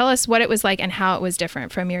what it was like and how it was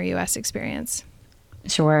different from your U.S. experience.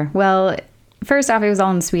 Sure. Well, first off, it was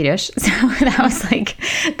all in Swedish. So that was like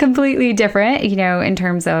completely different, in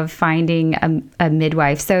terms of finding a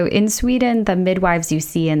midwife. So in Sweden, the midwives you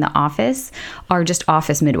see in the office are just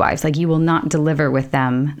office midwives. Like you will not deliver with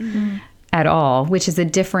them at all, which is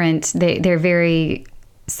they're very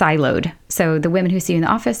siloed. So the women who see you in the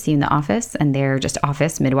office, and they're just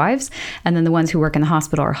office midwives. And then the ones who work in the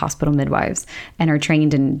hospital are hospital midwives and are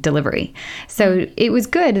trained in delivery. So it was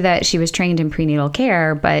good that she was trained in prenatal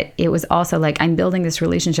care, but it was also like, I'm building this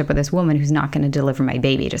relationship with this woman who's not going to deliver my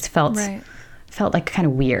baby. It just felt like kind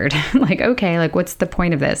of weird. Like, okay, like what's the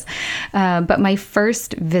point of this? But my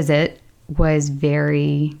first visit was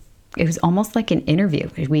it was almost like an interview.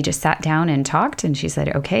 We just sat down and talked, and she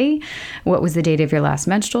said, okay, what was the date of your last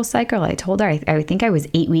menstrual cycle? I told her, I think I was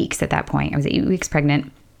 8 weeks at that point. I was 8 weeks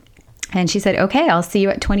pregnant. And she said, okay, I'll see you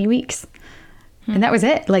at 20 weeks. And that was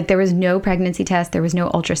it. Like there was no pregnancy test. There was no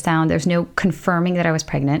ultrasound. There's no confirming that I was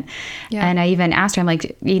pregnant. Yeah. And I even asked her, I'm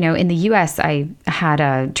like, in the US, I had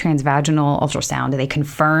a transvaginal ultrasound. They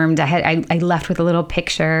confirmed. I left with a little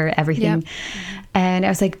picture, everything. Yep. And I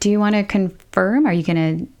was like, do you want to confirm? Are you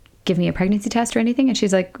going to give me a pregnancy test or anything? And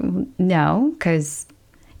she's like, no, because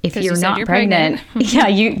if you're not pregnant, yeah,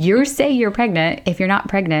 you say you're pregnant. If you're not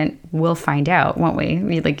pregnant, we'll find out, won't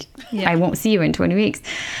we? I won't see you in 20 weeks.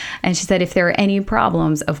 And she said, if there are any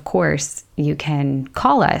problems, of course, you can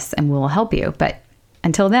call us and we'll help you. But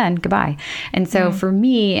until then, goodbye. And so for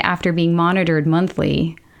me, after being monitored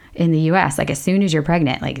monthly in the US, like as soon as you're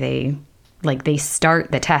pregnant, they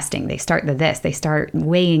start the testing, they start they start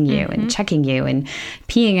weighing you and checking you and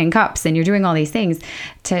peeing in cups, and you're doing all these things.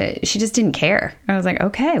 She just didn't care. I was like,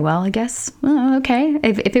 okay, well, I guess, okay.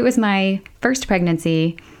 If it was my first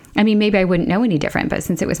pregnancy, I mean, maybe I wouldn't know any different, but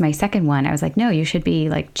since it was my second one, I was like, no, you should be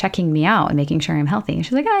like checking me out and making sure I'm healthy. And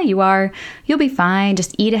she's like, you are. You'll be fine.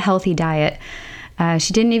 Just eat a healthy diet.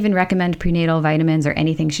 She didn't even recommend prenatal vitamins or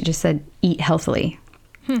anything. She just said, eat healthily,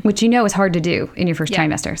 which is hard to do in your first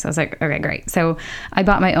trimester. So I was like, okay, great. So I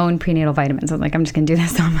bought my own prenatal vitamins. I was like, I'm just going to do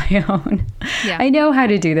this on my own. Yeah. I know how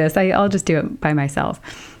to do this. I'll just do it by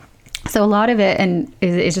myself. So a lot of it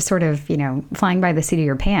is just sort of, flying by the seat of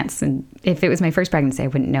your pants. And if it was my first pregnancy, I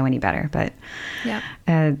wouldn't know any better. But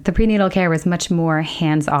the prenatal care was much more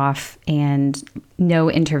hands-off and no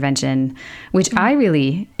intervention, which I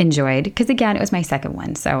really enjoyed because, again, it was my second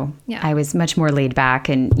one. So I was much more laid back.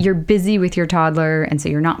 And you're busy with your toddler, and so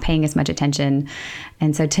you're not paying as much attention.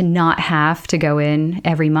 And so to not have to go in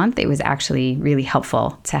every month, it was actually really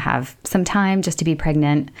helpful to have some time just to be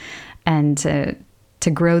pregnant and to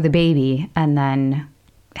grow the baby, and then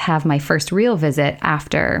have my first real visit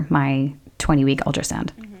after my 20-week ultrasound.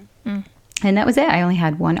 And that was it. I only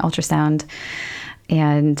had one ultrasound.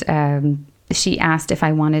 And she asked if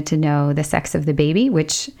I wanted to know the sex of the baby,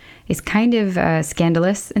 which is kind of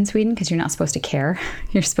scandalous in Sweden because you're not supposed to care.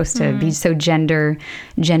 You're supposed to be so gender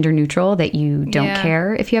neutral that you don't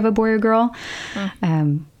care if you have a boy or girl.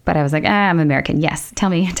 But I was like, I'm American. Yes. Tell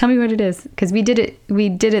me what it is. Because we did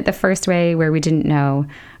it the first way where we didn't know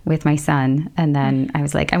with my son. And then I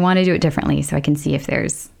was like, I want to do it differently so I can see if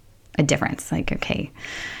there's a difference. Like, okay,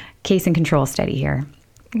 case and control study here.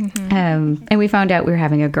 And we found out we were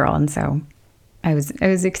having a girl. And so I was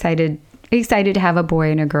excited to have a boy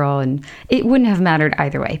and a girl. And it wouldn't have mattered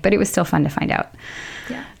either way, but it was still fun to find out.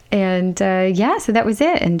 Yeah. And so that was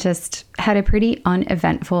it. And just had a pretty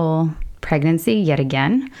uneventful pregnancy yet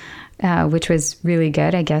again, which was really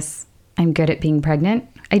good. I guess I'm good at being pregnant.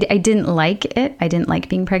 I didn't like it. I didn't like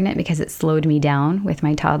being pregnant because it slowed me down with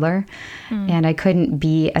my toddler, and I couldn't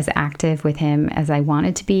be as active with him as I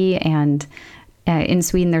wanted to be. And in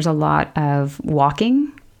Sweden, there's a lot of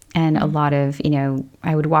walking and a lot of,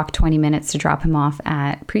 I would walk 20 minutes to drop him off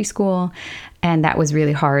at preschool, and that was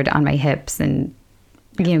really hard on my hips. And,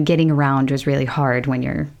 getting around was really hard when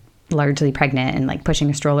you're largely pregnant and like pushing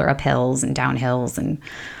a stroller up hills and down hills and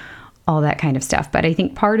all that kind of stuff. But I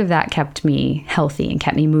think part of that kept me healthy and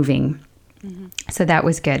kept me moving. So that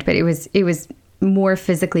was good. But it was more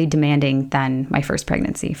physically demanding than my first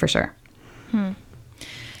pregnancy, for sure.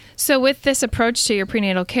 So with this approach to your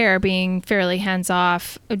prenatal care being fairly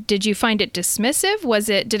hands-off, did you find it dismissive?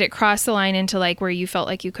 Did it cross the line into like where you felt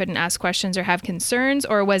like you couldn't ask questions or have concerns?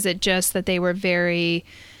 Or was it just that they were very,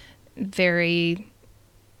 very,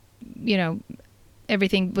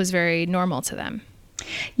 everything was very normal to them?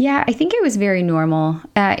 Yeah, I think it was very normal.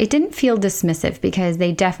 It didn't feel dismissive because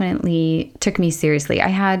they definitely took me seriously. I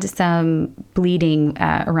had some bleeding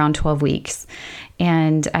around 12 weeks,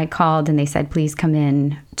 and I called and they said, please come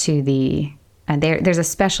in to the, there's a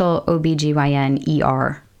special OBGYN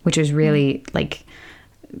ER, which is really like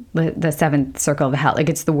the seventh circle of hell. Like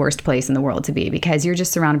it's the worst place in the world to be because you're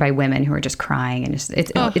just surrounded by women who are just crying, and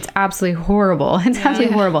it's absolutely horrible. It's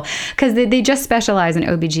absolutely horrible because they just specialize in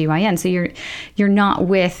OBGYN. So you're not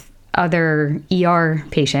with other ER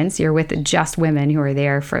patients. You're with just women who are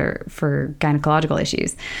there for gynecological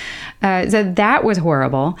issues. So that was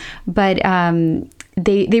horrible, but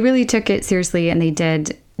they really took it seriously, and they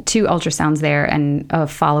did 2 ultrasounds there and a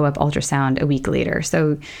follow-up ultrasound a week later.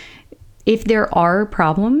 So if there are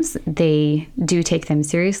problems, they do take them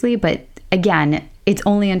seriously. But again, it's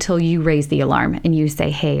only until you raise the alarm and you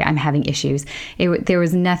say, hey, I'm having issues. There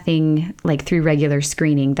was nothing like through regular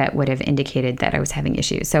screening that would have indicated that I was having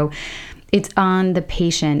issues. So it's on the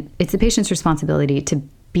patient. It's the patient's responsibility to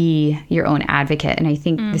be your own advocate. And I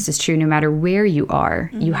think this is true no matter where you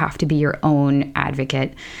are. You have to be your own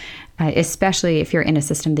advocate, especially if you're in a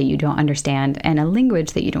system that you don't understand and a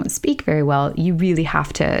language that you don't speak very well. You really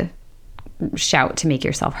have to shout to make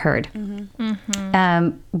yourself heard.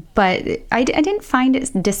 But I didn't find it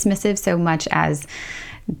dismissive so much as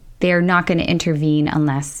they're not going to intervene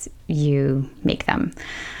unless you make them.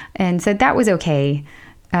 And so that was okay.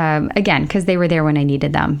 Again, because they were there when I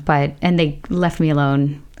needed them, and they left me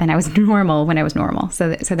alone, and I was normal when I was normal.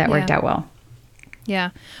 So that worked out well. Yeah.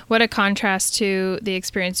 What a contrast to the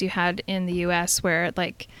experience you had in the US where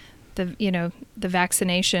like the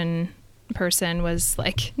vaccination person was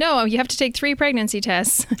like, no, you have to take 3 pregnancy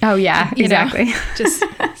tests. Oh yeah, exactly. Just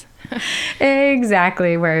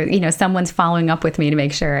exactly, where someone's following up with me to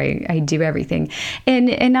make sure I do everything.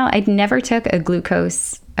 And I never took a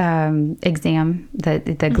glucose exam,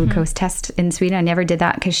 the glucose test in Sweden. I never did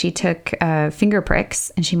that because she took finger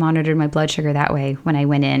pricks and she monitored my blood sugar that way when I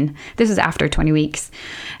went in. This was after 20 weeks,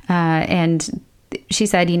 and she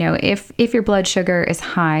said, if your blood sugar is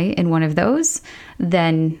high in one of those,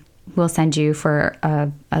 then we'll send you for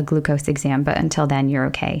a glucose exam. But until then, you're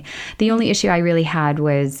okay. The only issue I really had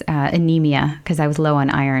was anemia because I was low on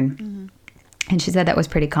iron. Mm-hmm. And she said that was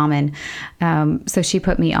pretty common. So she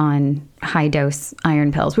put me on high dose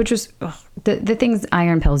iron pills, which was the things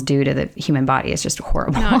iron pills do to the human body is just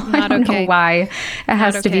horrible. Not I don't okay. know why it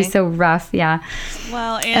has to be so rough. Yeah.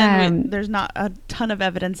 Well, and there's not a ton of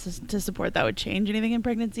evidence to support that would change anything in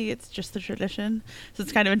pregnancy. It's just the tradition. So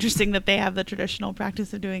it's kind of interesting that they have the traditional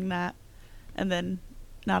practice of doing that, and then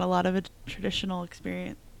not a lot of a traditional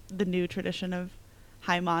experience, the new tradition of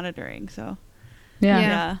high monitoring. So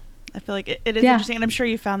yeah. I feel like it is interesting, and I'm sure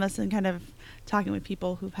you found this in kind of talking with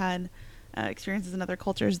people who've had experiences in other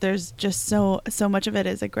cultures. There's just so much of it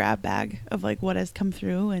is a grab bag of like what has come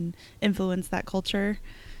through and influenced that culture,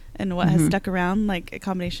 and what has stuck around, like a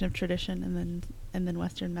combination of tradition and then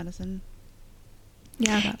Western medicine.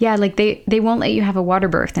 Yeah, like they won't let you have a water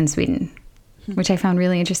birth in Sweden, which I found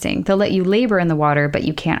really interesting. They'll let you labor in the water, but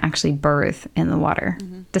you can't actually birth in the water.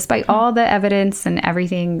 Despite all the evidence and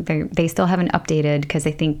everything, they still haven't updated because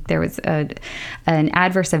I think there was an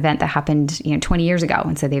adverse event that happened 20 years ago.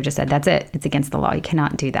 And so they've just said, that's it. It's against the law. You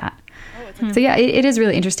cannot do that. So yeah, it is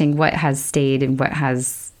really interesting what has stayed and what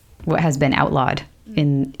has been outlawed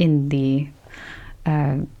in the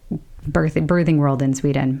birthing world in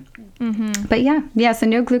Sweden. But yeah, so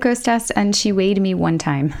no glucose test, and she weighed me one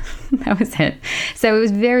time. That was it. So it was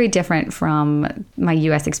very different from my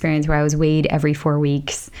U.S. experience where I was weighed every 4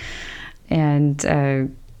 weeks. And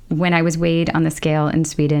when I was weighed on the scale in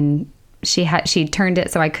Sweden, she turned it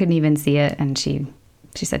so I couldn't even see it, and she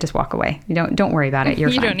said, just walk away. You don't worry about it. You're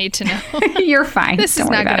fine. You don't need to know. You're fine. This is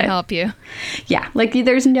not going to help you. Yeah. Like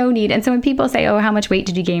there's no need. And so when people say, oh, how much weight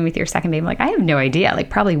did you gain with your second baby? I'm like, I have no idea. Like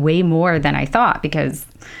probably way more than I thought because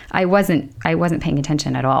I wasn't paying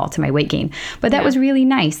attention at all to my weight gain. But that was really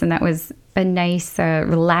nice. And that was a nice,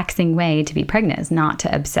 relaxing way to be pregnant, is not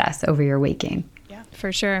to obsess over your weight gain. Yeah,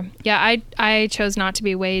 for sure. Yeah. I chose not to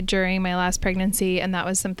be weighed during my last pregnancy. And that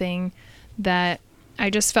was something that I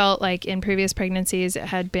just felt like in previous pregnancies, it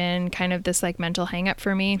had been kind of this like mental hang up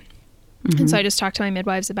for me. And so I just talked to my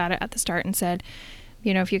midwives about it at the start and said,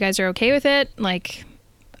 if you guys are okay with it, like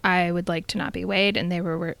I would like to not be weighed. And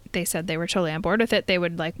they said they were totally on board with it. They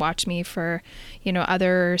would like watch me for,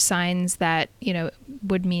 other signs that,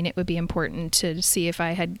 would mean it would be important to see if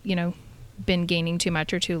I had, been gaining too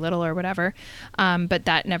much or too little or whatever. But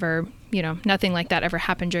that never, nothing like that ever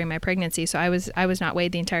happened during my pregnancy. So I was not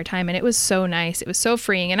weighed the entire time, and it was so nice. It was so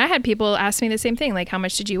freeing. And I had people ask me the same thing, like, how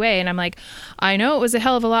much did you weigh? And I'm like, I know it was a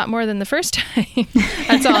hell of a lot more than the first time.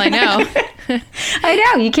 That's all I know.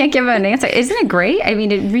 I know. You can't give an answer. Isn't it great? I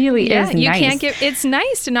mean, it really is nice. You can't it's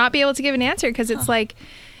nice to not be able to give an answer because it's like,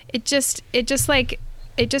 it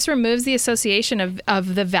just removes the association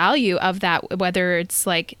of the value of that, whether it's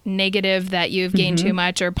like negative that you've gained too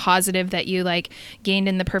much or positive that you like gained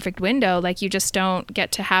in the perfect window. Like you just don't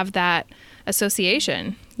get to have that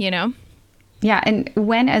association, Yeah. And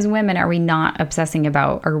when as women are we not obsessing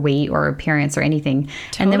about our weight or appearance or anything?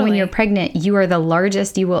 Totally. And then when you're pregnant, you are the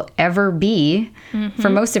largest you will ever be. For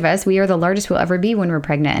most of us, we are the largest we'll ever be when we're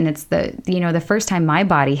pregnant. And it's the first time my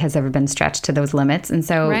body has ever been stretched to those limits. And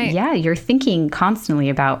so, you're thinking constantly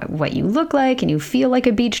about what you look like and you feel like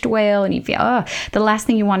a beached whale and you feel, the last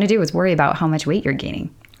thing you want to do is worry about how much weight you're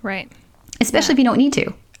gaining. Right. Especially if you don't need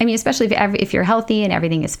to. I mean, especially if you're healthy and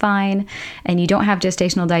everything is fine and you don't have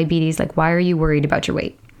gestational diabetes, like why are you worried about your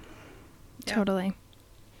weight? Totally.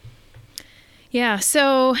 Yeah.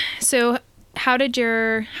 So how did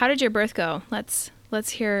your birth go? Let's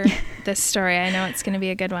hear this story. I know it's going to be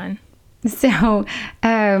a good one. So,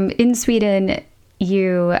 in Sweden,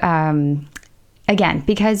 you, again,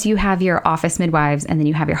 because you have your office midwives and then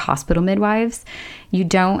you have your hospital midwives,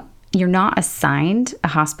 you're not assigned a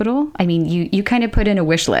hospital. I mean, you kind of put in a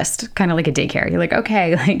wish list, kind of like a daycare. You're like,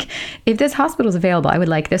 okay, like if this hospital is available, I would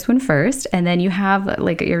like this one first. And then you have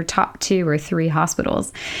like your top 2 or 3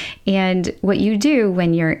 hospitals. And what you do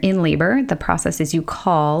when you're in labor, the process is you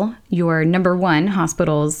call your number 1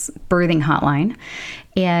 hospital's birthing hotline,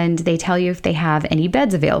 and they tell you if they have any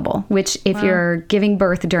beds available, which if you're giving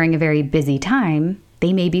birth during a very busy time,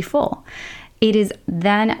 they may be full. It is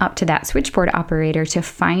then up to that switchboard operator to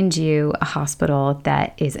find you a hospital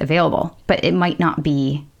that is available, but it might not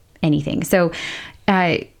be anything. So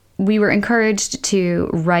we were encouraged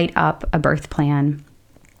to write up a birth plan,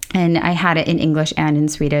 and I had it in English and in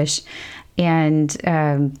Swedish. And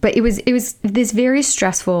but it was this very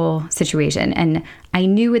stressful situation, and I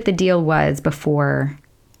knew what the deal was before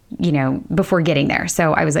getting there.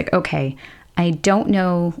 So I was like, okay, I don't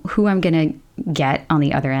know who I'm going to get on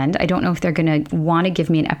the other end. I don't know if they're going to want to give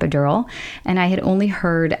me an epidural. And I had only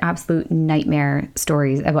heard absolute nightmare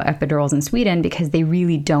stories about epidurals in Sweden because they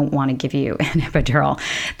really don't want to give you an epidural.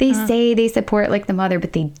 They say they support like the mother,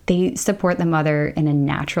 but they support the mother in a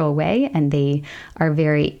natural way, and they are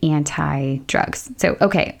very anti-drugs. So,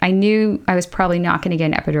 okay, I knew I was probably not going to get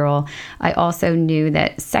an epidural. I also knew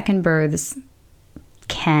that second births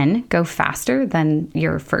can go faster than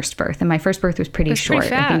your first birth, and my first birth was pretty short. Pretty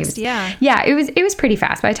fast, I think it was pretty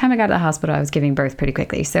fast. By the time I got to the hospital, I was giving birth pretty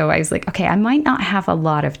quickly. So I was like, okay, I might not have a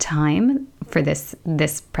lot of time for this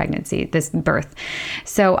pregnancy, this birth.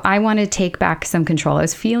 So I want to take back some control. I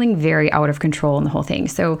was feeling very out of control in the whole thing.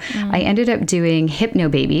 So I ended up doing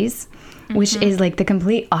hypnobabies, which is like the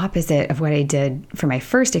complete opposite of what I did for my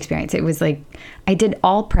first experience. It was like I did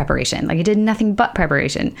all preparation. Like I did nothing but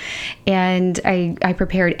preparation. And I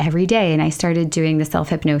prepared every day, and I started doing the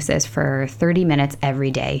self-hypnosis for 30 minutes every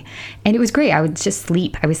day. And it was great. I would just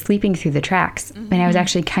sleep. I was sleeping through the tracks. And I was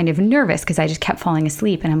actually kind of nervous because I just kept falling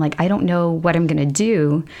asleep. And I'm like, I don't know what I'm going to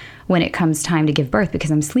do when it comes time to give birth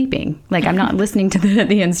because I'm sleeping. Like I'm not listening to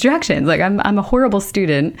the instructions. Like I'm a horrible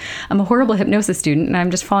student. I'm a horrible hypnosis student, and I'm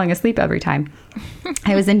just falling asleep every time.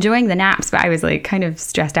 I was enjoying the naps, but I was like kind of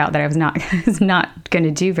stressed out that I was not going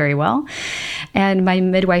to do very well. And my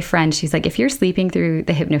midwife friend, she's like, if you're sleeping through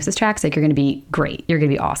the hypnosis tracks, like you're going to be great. You're going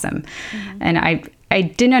to be awesome. And I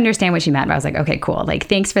didn't understand what she meant, but I was like, okay, cool. Like,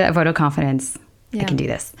 thanks for that vote of confidence. I can do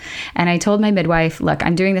this. And I told my midwife, look,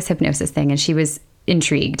 I'm doing this hypnosis thing. And she was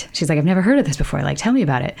intrigued. She's like, I've never heard of this before. Like, tell me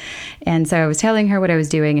about it. And so I was telling her what I was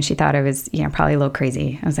doing, and she thought I was, probably a little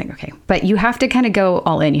crazy. I was like, okay, but you have to kind of go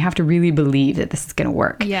all in. You have to really believe that this is going to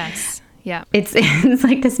work. Yes. Yeah. It's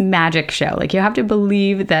like this magic show. Like you have to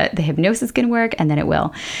believe that the hypnosis is going to work, and then it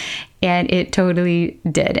will. And it totally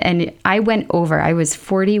did. And I was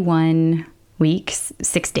 41 weeks,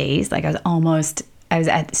 6 days. Like I was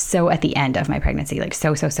at the end of my pregnancy, like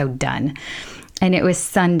so done. And it was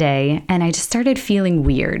Sunday, and I just started feeling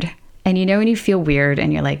weird. And when you feel weird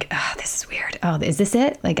and you're like, oh, this is weird. Oh, is this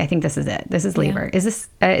it? Like, I think this is it. This is labor. Is this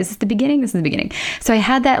the beginning? This is the beginning. So I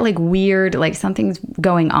had that like weird, like something's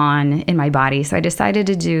going on in my body. So I decided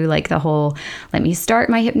to do like the whole, let me start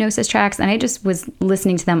my hypnosis tracks. And I just was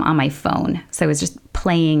listening to them on my phone. So I was just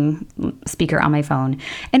playing speaker on my phone.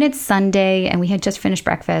 And it's Sunday, and we had just finished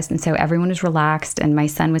breakfast. And so everyone was relaxed, and my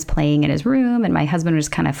son was playing in his room, and my husband was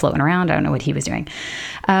kind of floating around. I don't know what he was doing.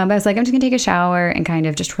 But I was like, I'm just gonna take a shower and kind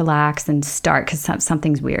of just relax and start because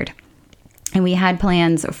something's weird. And we had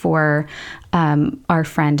plans for our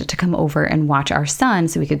friend to come over and watch our son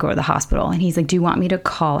so we could go to the hospital. And he's like, do you want me to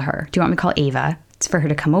call her? Do you want me to call Ava? It's for her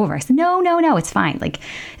to come over. I said, no, it's fine. Like,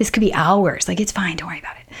 this could be hours. Like, it's fine. Don't worry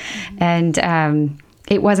about it. And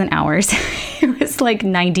it wasn't hours. It was like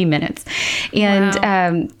 90 minutes.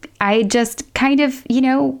 And I just kind of,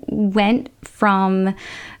 went from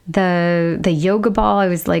the yoga ball. I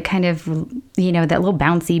was like kind of, that little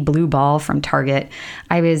bouncy blue ball from Target.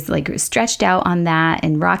 I was like stretched out on that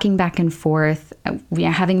and rocking back and forth,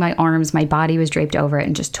 having my body was draped over it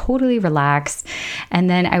and just totally relaxed. And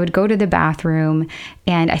then I would go to the bathroom,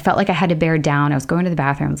 and I felt like I had to bear down. I was going to the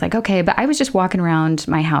bathroom. I was like, okay, but I was just walking around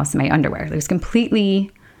my house in my underwear. It was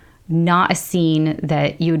completely not a scene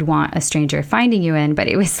that you would want a stranger finding you in, but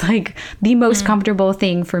it was like the most comfortable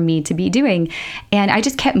thing for me to be doing. And I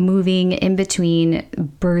just kept moving in between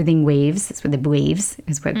birthing waves. That's what the waves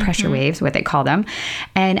is, what pressure waves, what they call them.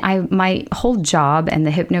 And my whole job and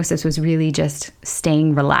the hypnosis was really just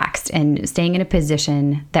staying relaxed and staying in a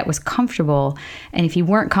position that was comfortable. And if you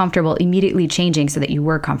weren't comfortable, immediately changing so that you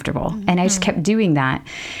were comfortable. And I just kept doing that.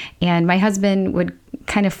 And my husband would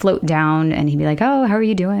kind of float down, and he'd be like, oh, how are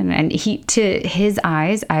you doing? And to his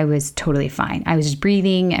eyes, I was totally fine. I was just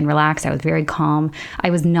breathing and relaxed. I was very calm. I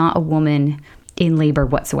was not a woman in labor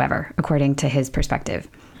whatsoever, according to his perspective.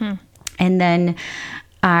 And then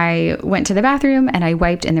I went to the bathroom and I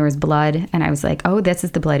wiped, and there was blood, and I was like, oh, this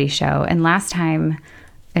is the bloody show. And last time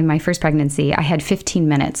in my first pregnancy, I had 15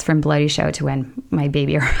 minutes from bloody show to when my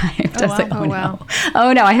baby arrived. I was like,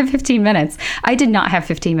 oh no, I have 15 minutes. I did not have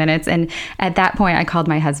 15 minutes. And at that point, I called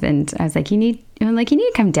my husband. I was like, you need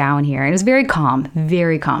to come down here. And it was very calm,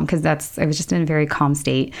 because I was just in a very calm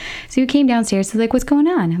state. So he came downstairs. He's like, what's going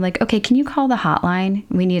on? I'm like, okay, can you call the hotline?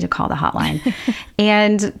 We need to call the hotline.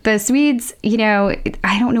 And the Swedes,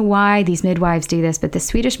 I don't know why these midwives do this, but the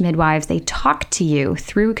Swedish midwives, they talk to you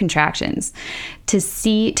through contractions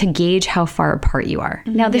to gauge how far apart you are.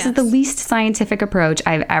 Now, this is the least scientific approach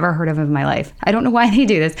I've ever heard of in my life. I don't know why they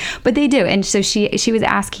do this, but they do. And so she was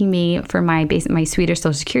asking me for my Swedish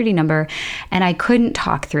Social Security number, and I couldn't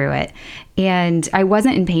talk through it. And I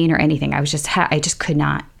wasn't in pain or anything. I just could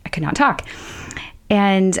not could not talk.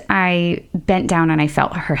 And I bent down and I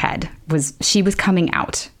felt her head she was coming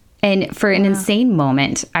out. And for an insane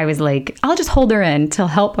moment, I was like, I'll just hold her in till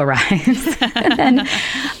help arrives. And then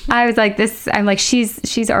I was like, I'm like,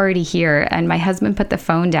 she's already here. And my husband put the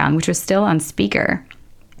phone down, which was still on speaker.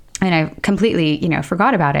 And I completely,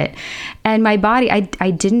 forgot about it. And my body,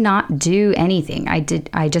 I did not do anything.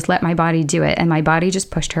 I just let my body do it. And my body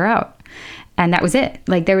just pushed her out. And that was it.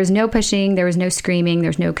 Like, there was no pushing, there was no screaming, there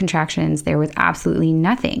was no contractions, there was absolutely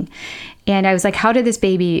nothing. And I was like, how did this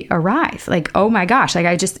baby arrive? Like, oh my gosh. Like,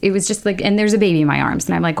 it was just like, and there's a baby in my arms.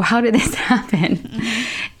 And I'm like, well, how did this happen?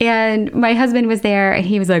 Mm-hmm. And my husband was there and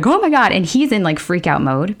he was like, oh my God. And he's in like freak out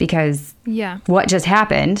mode because what just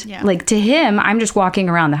happened? Yeah. Like, to him, I'm just walking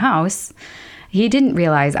around the house. He didn't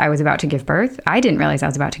realize I was about to give birth. I didn't realize I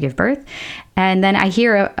was about to give birth. And then I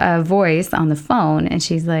hear a voice on the phone and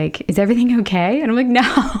she's like, is everything okay? And I'm like,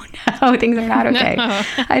 no, things are not okay. No.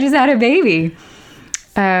 I just had a baby.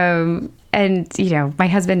 And, my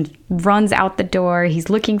husband runs out the door. He's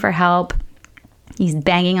looking for help. He's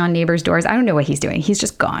banging on neighbors' doors. I don't know what he's doing. He's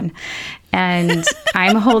just gone. And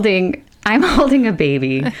I'm holding a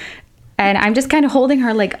baby. And I'm just kind of holding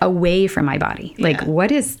her like away from my body. Yeah. Like,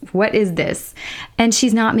 what is this? And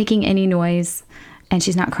she's not making any noise. And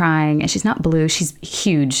she's not crying. And she's not blue. She's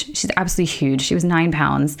huge. She's absolutely huge. She was 9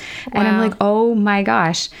 pounds. Wow. And I'm like, oh my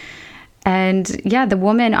gosh. And the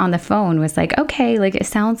woman on the phone was like, okay, like, it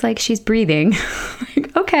sounds like she's breathing.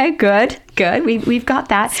 Like, okay, good. We've got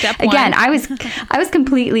that. Step one. Again, I was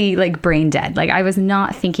completely like brain dead. Like, I was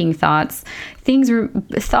not thinking thoughts.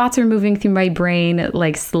 Thoughts were moving through my brain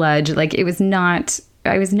like sludge. Like, I was not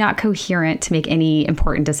coherent to make any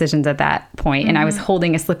important decisions at that point. Mm-hmm. And I was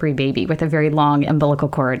holding a slippery baby with a very long umbilical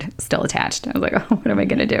cord still attached. I was like, oh, what am I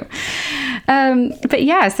going to do?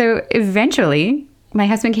 So eventually my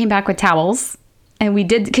husband came back with towels, and we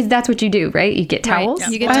did, because that's what you do, right? You get towels.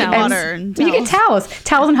 Right. You get towels. Water and towels. You get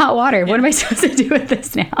towels and hot water. Yeah. What am I supposed to do with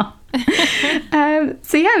this now?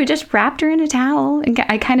 We just wrapped her in a towel, and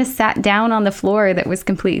I kind of sat down on the floor that was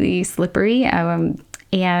completely slippery,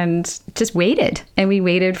 and just waited. And we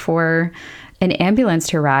waited for an ambulance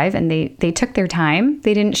to arrive, and they took their time.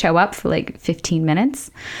 They didn't show up for like 15 minutes.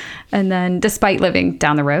 And then, despite living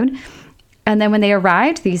down the road. And then when they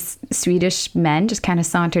arrived, these Swedish men just kind of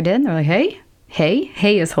sauntered in. They're like,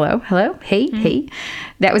 hey is hello, hey.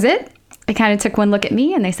 That was it. They kind of took one look at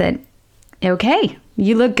me and they said, okay,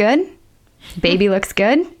 you look good. Baby looks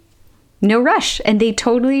good. No rush. And they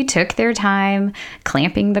totally took their time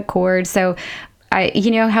clamping the cord. So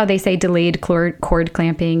how they say delayed cord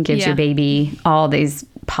clamping gives your baby all these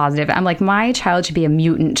positive. I'm like, my child should be a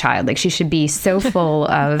mutant child. Like, she should be so full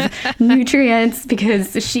of nutrients,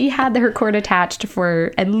 because she had her cord attached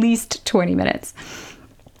for at least 20 minutes.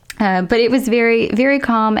 But it was very, very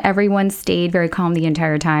calm. Everyone stayed very calm the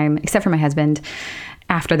entire time, except for my husband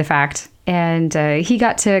after the fact. And he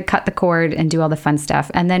got to cut the cord and do all the fun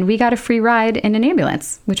stuff. And then we got a free ride in an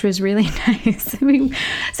ambulance, which was really nice.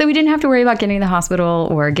 So we didn't have to worry about getting to the hospital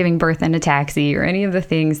or giving birth in a taxi or any of the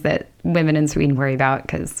things that women in Sweden worry about,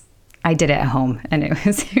 because I did it at home and it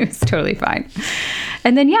was totally fine.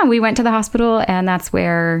 And then, we went to the hospital, and that's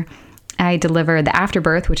where I delivered the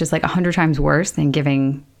afterbirth, which is like 100 times worse than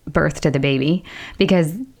giving birth to the baby,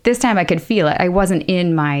 because this time I could feel it. I wasn't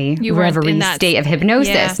in my reverie state of hypnosis.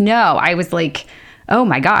 Yeah. No, I was like, oh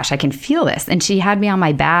my gosh, I can feel this. And she had me on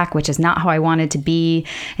my back, which is not how I wanted to be.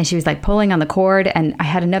 And she was like pulling on the cord, and I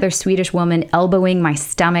had another Swedish woman elbowing my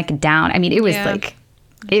stomach down. I mean, it was like,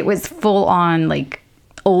 it was full on like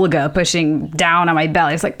Olga pushing down on my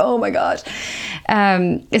belly. It's like, oh my gosh.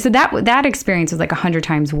 So that experience was like 100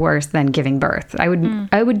 times worse than giving birth. I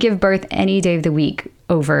would give birth any day of the week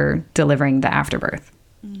over delivering the afterbirth.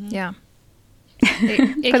 Mm-hmm. Yeah.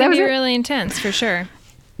 It can be really intense, for sure.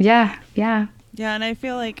 Yeah. And I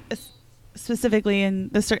feel like specifically in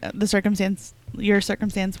the circumstance, your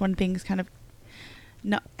circumstance, when things kind of,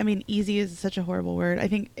 easy is such a horrible word. I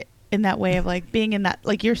think in that way of like being in that,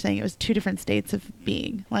 like you're saying, it was 2 different states of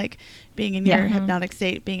being, like being in your hypnotic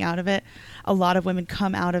state, being out of it. A lot of women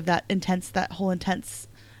come out of that whole intense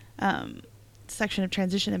section of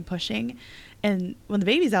transition and pushing. And when the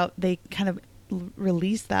baby's out, they kind of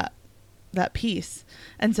release that piece.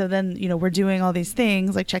 And so then, we're doing all these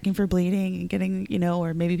things like checking for bleeding and getting,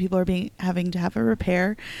 or maybe people are having to have a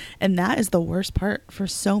repair. And that is the worst part for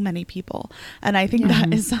so many people. And I think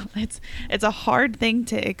that is, it's a hard thing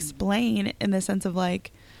to explain, in the sense of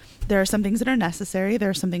like, there are some things that are necessary. There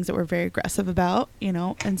are some things that we're very aggressive about,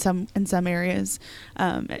 in some areas.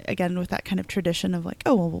 Again, with that kind of tradition of like,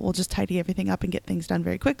 oh, well, we'll just tidy everything up and get things done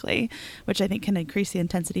very quickly, which I think can increase the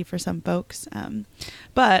intensity for some folks.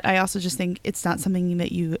 But I also just think it's not something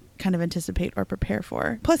that you kind of anticipate or prepare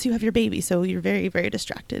for. Plus, you have your baby, so you're very, very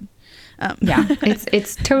distracted. Yeah,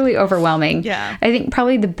 it's totally overwhelming. Yeah. I think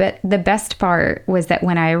probably the best part was that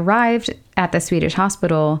when I arrived at the Swedish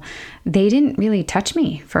hospital, they didn't really touch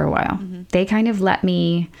me for a while. Mm-hmm. They kind of let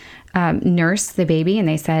me nurse the baby, and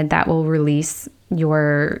they said that will release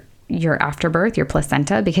your afterbirth, your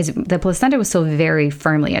placenta, because the placenta was still very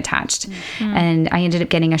firmly attached. Mm-hmm. And I ended up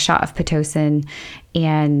getting a shot of Pitocin,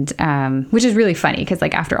 and which is really funny because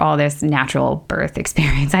like after all this natural birth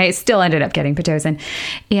experience, I still ended up getting Pitocin.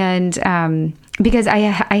 And because I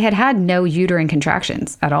had no uterine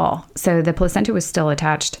contractions at all. So the placenta was still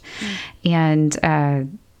attached. Mm.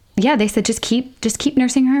 And they said, just keep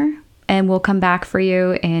nursing her, and we'll come back for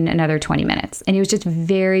you in another 20 minutes. And it was just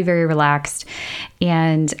very, very relaxed.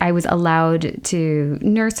 And I was allowed to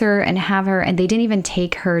nurse her and have her. And they didn't even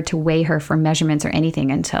take her to weigh her for measurements or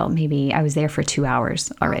anything until maybe I was there for 2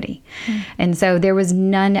 hours already. Mm. And so there was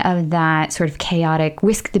none of that sort of chaotic,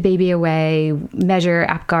 whisk the baby away, measure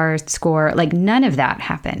APGAR score. Like none of that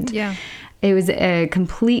happened. Yeah. It was a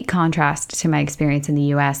complete contrast to my experience in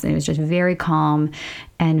the US. And it was just very calm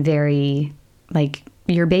and very like,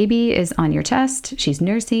 your baby is on your chest. She's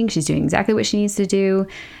nursing. She's doing exactly what she needs to do.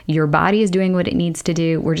 Your body is doing what it needs to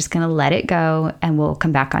do. We're just going to let it go, and we'll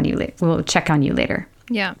come back on you. We'll check on you later.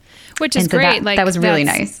 Yeah, which is great. That was really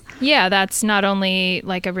nice. Yeah, that's not only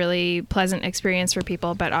like a really pleasant experience for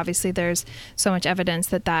people, but obviously there's so much evidence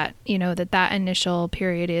that initial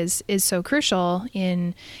period is so crucial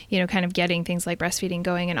in, kind of getting things like breastfeeding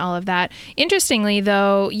going and all of that. Interestingly,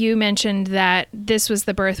 though, you mentioned that this was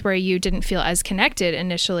the birth where you didn't feel as connected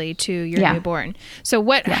initially to your newborn. So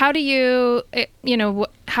how do you,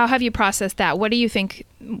 how have you processed that? What do you think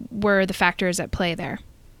were the factors at play there?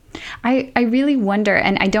 I really wonder,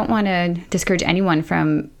 and I don't want to discourage anyone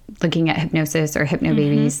from looking at hypnosis or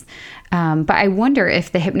hypnobabies, but I wonder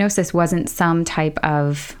if the hypnosis wasn't some type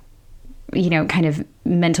of, kind of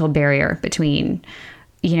mental barrier between,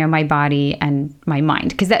 my body and my mind.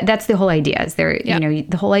 Because that's the whole idea. Is there,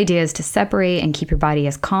 the whole idea is to separate and keep your body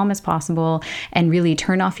as calm as possible and really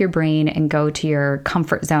turn off your brain and go to your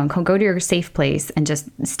comfort zone, go to your safe place and just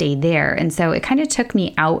stay there. And so it kind of took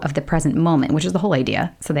me out of the present moment, which is the whole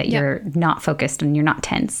idea, so that you're not focused and you're not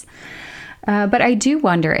tense. But I do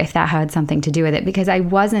wonder if that had something to do with it, because I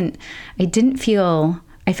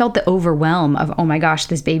felt the overwhelm of, oh my gosh,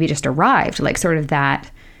 this baby just arrived, like sort of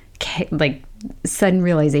that, like sudden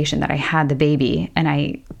realization that I had the baby and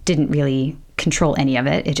I didn't really control any of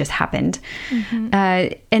it. It just happened. Mm-hmm.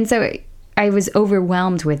 And so I was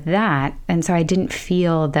overwhelmed with that. And so I didn't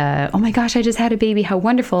feel the, oh my gosh, I just had a baby. How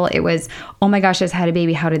wonderful. It was, oh my gosh, I just had a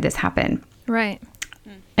baby. How did this happen? Right.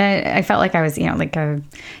 I felt like I was, like a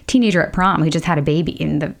teenager at prom who just had a baby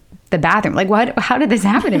in the bathroom. Like, what? How did this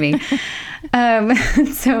happen to me?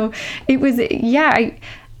 So it was,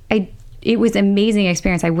 it was an amazing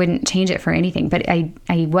experience. I wouldn't change it for anything, but I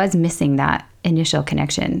was missing that initial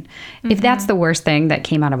connection. Mm-hmm. If that's the worst thing that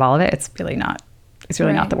came out of all of it, it's really not. It's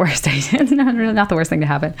really not the worst. It's not the worst thing to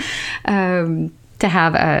happen. To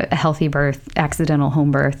have a healthy birth, accidental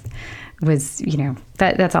home birth, was,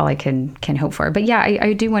 that's all I can hope for. But yeah,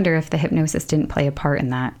 I do wonder if the hypnosis didn't play a part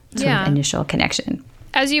in that sort of initial connection.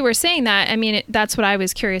 As you were saying that, I mean, that's what I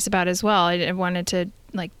was curious about as well. I wanted to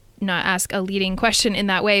not ask a leading question in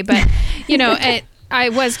that way, but I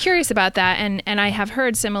was curious about that, and I have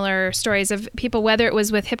heard similar stories of people, whether it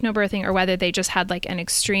was with hypnobirthing or whether they just had like an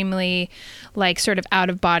extremely sort of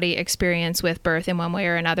out of body experience with birth in one way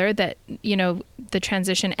or another, that the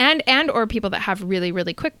transition and or people that have really,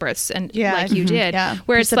 really quick births and like you did,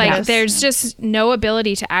 where it's like there's just no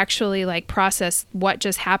ability to actually like process what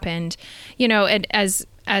just happened, and as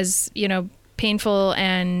painful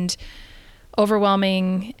and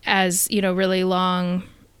overwhelming as really long,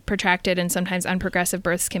 protracted, and sometimes unprogressive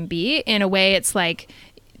births can be. In a way, it's like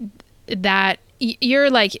that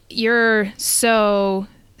you're so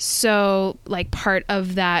like part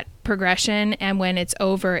of that progression, and when it's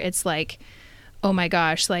over, it's like, oh my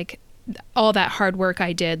gosh, like all that hard work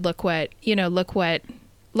I did, look where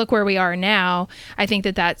we are now. I think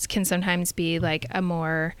that can sometimes be like a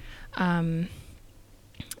more an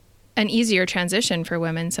easier transition for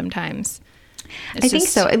women sometimes. I think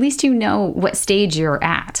so. At least what stage you're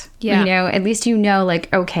at. Yeah. At least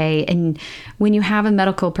like, okay. And when you have a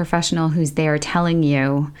medical professional who's there telling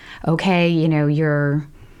you, okay, you're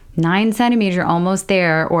 9 centimeters, you're almost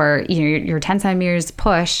there, or you're 10 centimeters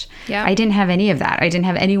push. Yeah. I didn't have any of that. I didn't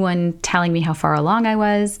have anyone telling me how far along I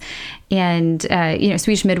was. And,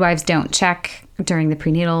 Swedish midwives don't check during the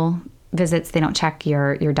prenatal visits. They don't check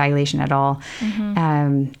your dilation at all.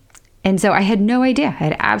 And so I had no idea. I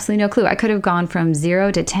had absolutely no clue. I could have gone from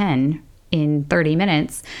 0 to 10 in 30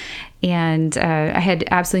 minutes. And I had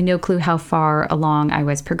absolutely no clue how far along I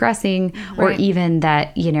was progressing, or even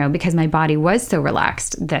that, because my body was so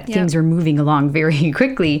relaxed that things were moving along very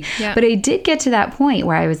quickly. Yep. But I did get to that point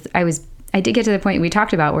where I did get to the point we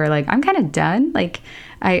talked about where like, I'm kind of done. Like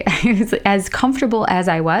I was as comfortable as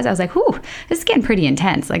I was like, whew, this is getting pretty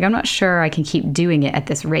intense. Like, I'm not sure I can keep doing it at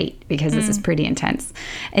this rate because this is pretty intense.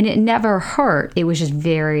 And it never hurt. It was just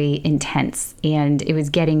very intense. And it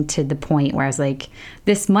was getting to the point where I was like,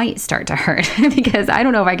 this might start to hurt because I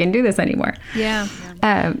don't know if I can do this anymore. Yeah.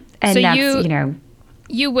 And so that's,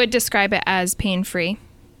 you would describe it as pain-free?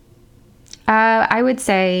 I would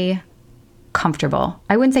say comfortable.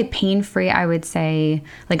 I wouldn't say pain-free. I would say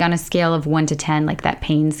like on a scale of 1 to 10, like that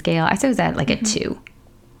pain scale, I was at like a 2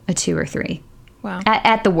 or 3. Wow.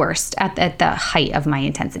 At the worst, at the height of my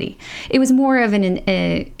intensity. It was more of an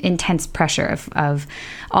intense pressure of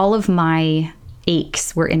all of my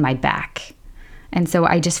aches were in my back. And so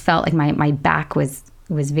I just felt like my back was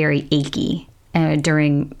very achy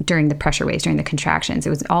during the pressure waves, during the contractions. It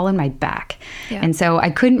was all in my back. Yeah. And so I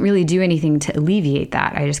couldn't really do anything to alleviate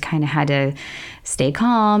that. I just kind of had to stay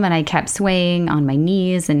calm, and I kept swaying on my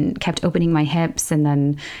knees and kept opening my hips and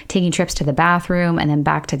then taking trips to the bathroom and then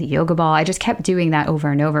back to the yoga ball. I just kept doing that over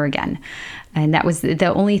and over again. And that was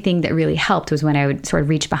the only thing that really helped, was when I would sort of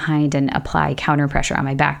reach behind and apply counter pressure on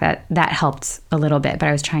my back. That helped a little bit, but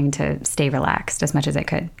I was trying to stay relaxed as much as I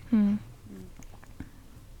could. Wow.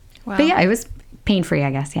 But yeah, it was pain-free, I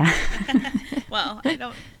guess. Yeah. Well, I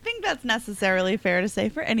don't think that's necessarily fair to say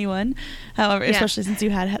for anyone. However, especially since you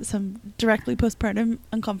had some directly postpartum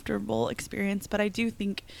uncomfortable experience. But I do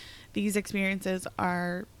think these experiences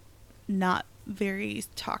are not very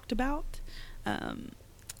talked about.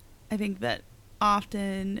 I think that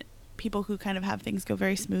often people who kind of have things go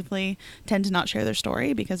very smoothly tend to not share their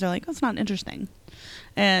story because they're like, oh, it's not interesting.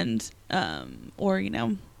 And, or,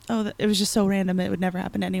 it was just so random, it would never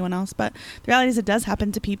happen to anyone else. But the reality is it does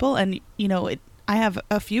happen to people. And, I have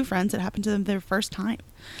a few friends that happened to them their first time.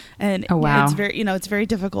 And oh, wow. It's very, it's very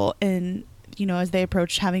difficult. And, as they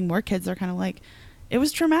approach having more kids, they're kind of like, it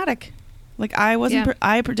was traumatic. Like I wasn't,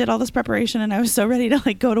 I did all this preparation and I was so ready to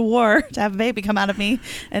like go to war to have a baby come out of me.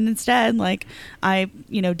 And instead, like I,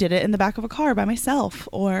 did it in the back of a car by myself,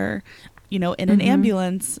 or, in an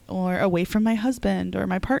ambulance, or away from my husband or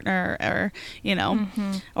my partner, or,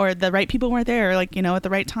 or the right people weren't there, like, at the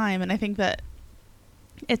right time. And I think that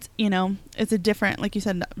it's, it's a different, like you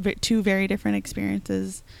said, 2 very different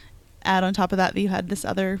experiences. Add on top of that, you had this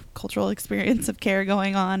other cultural experience of care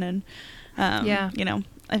going on. And,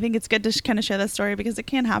 I think it's good to kind of share that story because it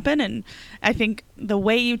can happen. And I think the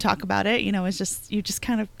way you talk about it, is just, you just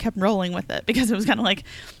kind of kept rolling with it because it was kind of like,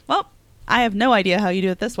 well, I have no idea how you do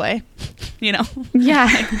it this way, Yeah.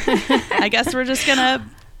 I guess we're just going to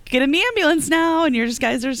get in the ambulance now, and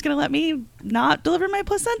guys are just going to let me not deliver my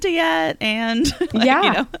placenta yet. And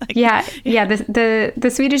the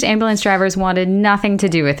Swedish ambulance drivers wanted nothing to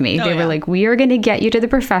do with me. They were like, we are going to get you to the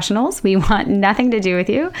professionals. We want nothing to do with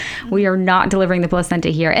you. We are not delivering the placenta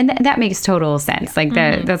here. And that makes total sense. Like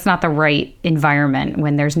that's not the right environment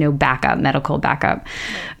when there's no medical backup.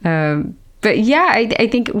 But yeah, I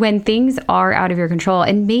think when things are out of your control,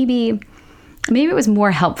 and maybe it was more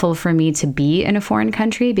helpful for me to be in a foreign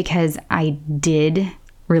country because I did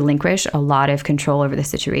relinquish a lot of control over the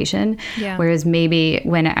situation. Yeah. Whereas maybe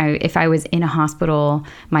if I was in a hospital,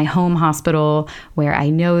 my home hospital, where I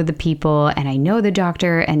know the people and I know the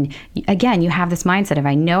doctor, and again, you have this mindset of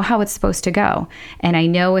I know how it's supposed to go, and I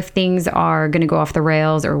know if things are going to go off the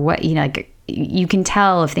rails or what, like you can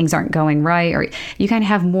tell if things aren't going right, or you kind of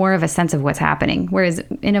have more of a sense of what's happening. Whereas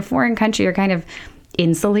in a foreign country, you're kind of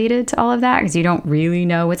insulated to all of that because you don't really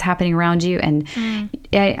know what's happening around you. And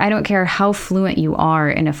I don't care how fluent you are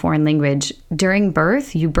in a foreign language. During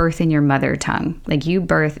birth, you birth in your mother tongue. Like you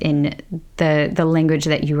birth in the language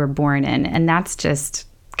that you were born in. And that's just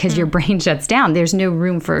because your brain shuts down. There's no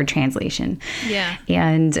room for translation. Yeah.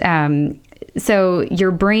 And so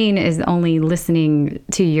your brain is only listening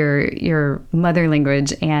to your mother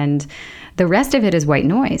language, and the rest of it is white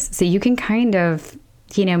noise. So you can kind of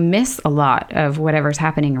miss a lot of whatever's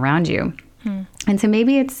happening around you. And so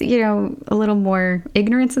maybe it's, a little more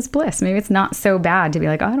ignorance is bliss. Maybe it's not so bad to be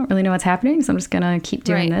like, oh, I don't really know what's happening, so I'm just going to keep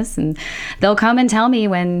doing this. And they'll come and tell me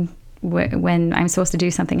when when I'm supposed to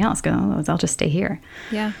do something else, I'll just stay here.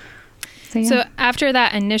 Yeah. So, So after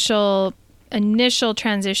that initial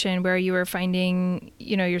transition where you were finding,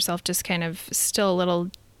 yourself just kind of still a little,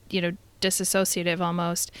 disassociative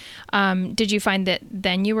almost, did you find that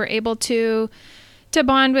then you were able to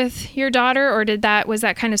bond with your daughter, or was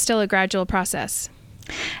that kind of still a gradual process?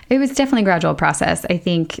 It was definitely a gradual process. I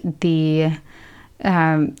think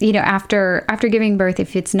after giving birth,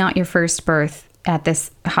 if it's not your first birth at this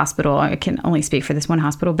hospital, I can only speak for this one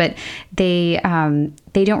hospital, but they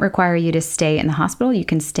don't require you to stay in the hospital. You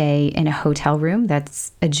can stay in a hotel room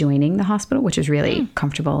that's adjoining the hospital, which is really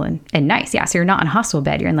comfortable and nice. Yeah, so you're not in a hospital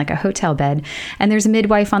bed, you're in like a hotel bed, and there's a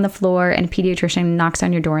midwife on the floor and a pediatrician knocks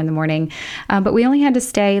on your door in the morning. But we only had to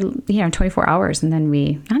stay, 24 hours, and then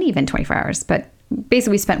not even 24 hours, but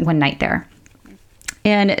basically we spent one night there.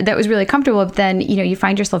 And that was really comfortable. But then, you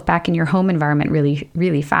find yourself back in your home environment really,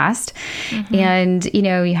 really fast. Mm-hmm. And,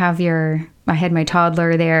 I had my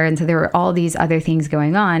toddler there. And so there were all these other things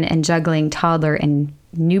going on, and juggling toddler and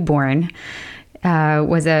newborn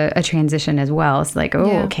was a transition as well. It's like,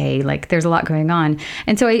 okay, like there's a lot going on.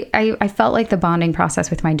 And so I felt like the bonding process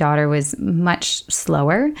with my daughter was much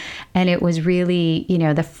slower. And it was really,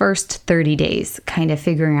 the first 30 days kind of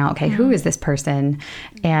figuring out, okay, who is this person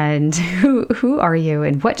and who are you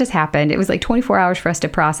and what just happened? It was like 24 hours for us to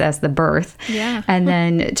process the birth. Yeah. And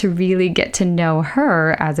then to really get to know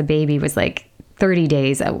her as a baby was like 30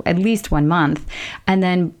 days, at least 1 month. And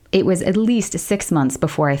then it was at least 6 months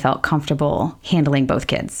before I felt comfortable handling both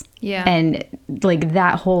kids. Yeah. And like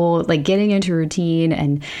that whole, like getting into routine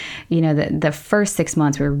and, the first 6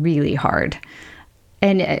 months were really hard.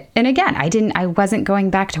 And again, I wasn't going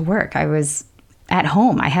back to work. I was at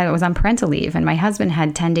home. I was on parental leave, and my husband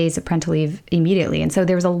had 10 days of parental leave immediately. And so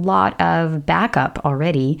there was a lot of backup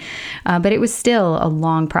already, but it was still a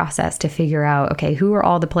long process to figure out, okay, who are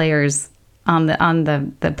all the players on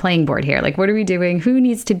the playing board here? Like, what are we doing? Who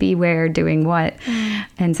needs to be where, doing what?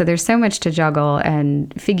 And so there's so much to juggle,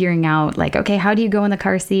 and figuring out like, okay, how do you go in the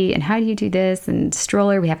car seat, and how do you do this, and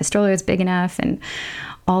stroller, we have a stroller that's big enough, and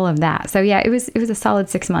all of that. So yeah, it was a solid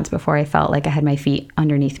 6 months before I felt like I had my feet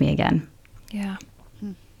underneath me again. Yeah.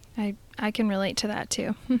 I can relate to that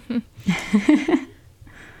too.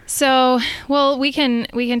 So, well, we can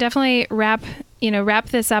definitely wrap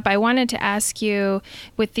this up. I wanted to ask you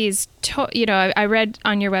with these, I read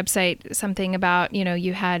on your website something about,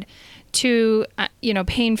 you had two,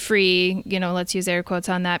 pain-free, let's use air quotes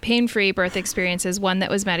on that, pain-free birth experiences, one that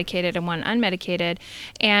was medicated and one unmedicated.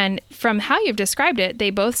 And from how you've described it, they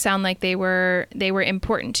both sound like they were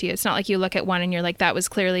important to you. It's not like you look at one and you're like, that was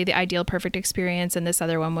clearly the ideal perfect experience, and this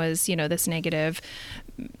other one was, this negative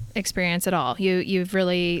experience at all. You've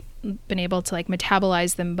really been able to like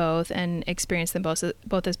metabolize them both and experience them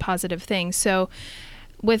both as positive things. So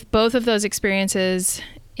with both of those experiences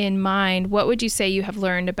in mind, what would you say you have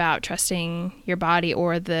learned about trusting your body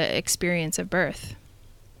or the experience of birth?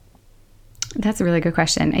 That's a really good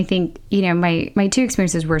question. I think, my two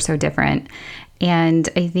experiences were so different. And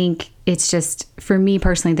I think it's just, for me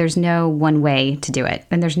personally, there's no one way to do it.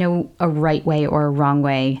 And there's no a right way or a wrong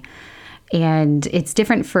way. And it's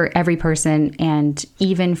different for every person, and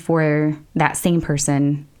even for that same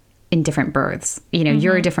person in different births.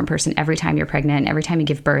 You're a different person every time you're pregnant. Every time you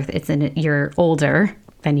give birth, you're older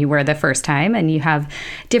than you were the first time, and you have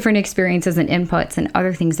different experiences and inputs and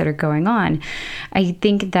other things that are going on. I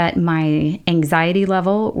think that my anxiety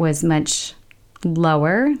level was much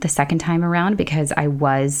lower the second time around, because I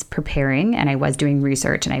was preparing and I was doing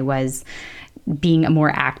research and I was being a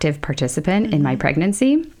more active participant in my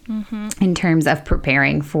pregnancy in terms of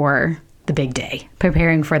preparing for the big day,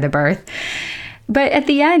 preparing for the birth. But at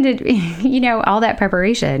the end, all that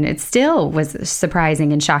preparation, it still was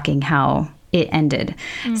surprising and shocking how it ended.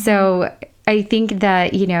 So I think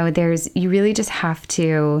that, you really just have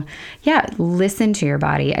to, listen to your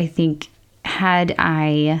body. I think had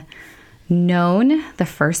I known the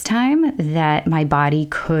first time that my body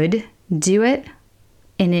could do it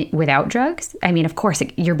without drugs, I mean, of course,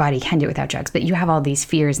 your body can do it without drugs, but you have all these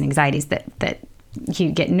fears and anxieties that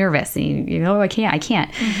you get nervous and I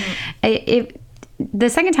can't. The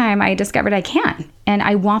second time I discovered I can. And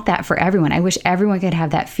I want that for everyone. I wish everyone could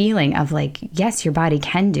have that feeling of like, yes, your body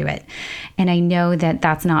can do it. And I know that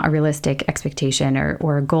that's not a realistic expectation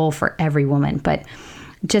or a goal for every woman, but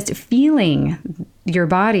just feeling your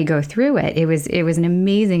body go through it, it was an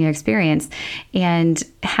amazing experience. And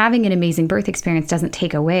having an amazing birth experience doesn't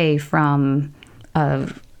take away from a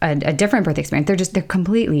different birth experience. They're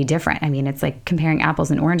completely different. I mean, it's like comparing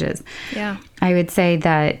apples and oranges. Yeah. I would say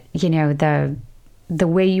that, the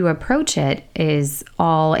way you approach it is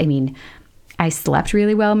all, I slept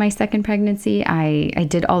really well my second pregnancy. I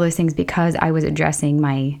did all those things because I was addressing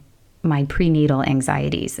my prenatal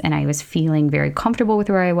anxieties, and I was feeling very comfortable with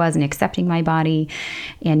where I was and accepting my body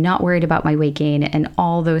and not worried about my weight gain and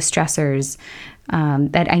all those stressors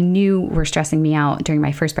that I knew were stressing me out during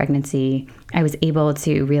my first pregnancy. I was able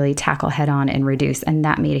to really tackle head on and reduce, and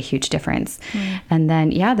that made a huge difference. And then,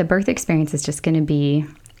 the birth experience is just going to be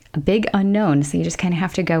a big unknown. So you just kind of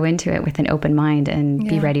have to go into it with an open mind and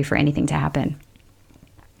be ready for anything to happen.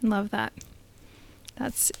 Love that.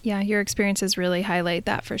 Your experiences really highlight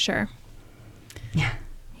that for sure. Yeah.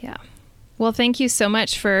 Well, thank you so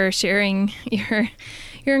much for sharing your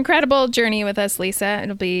incredible journey with us, Lisa.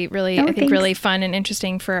 It'll be really, I think, really fun and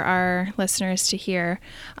interesting for our listeners to hear.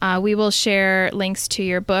 We will share links to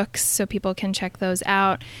your books so people can check those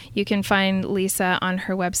out. You can find Lisa on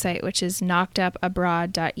her website, which is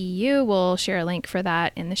knockedupabroad.eu. We'll share a link for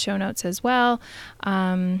that in the show notes as well.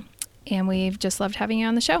 And we've just loved having you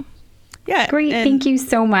on the show. Yeah. Great. Thank you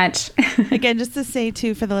so much. Again, just to say,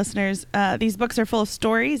 too, for the listeners, these books are full of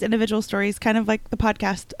stories, individual stories, kind of like the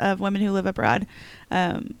podcast of women who live abroad.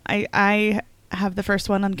 I have the first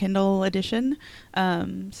one on Kindle edition,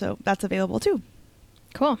 so that's available, too.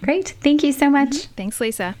 Cool. Great. Thank you so much. Thanks,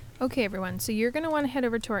 Lisa. Okay, everyone. So you're going to want to head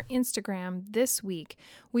over to our Instagram this week.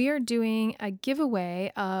 We are doing a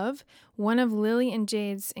giveaway of one of Lily and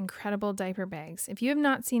Jade's incredible diaper bags. If you have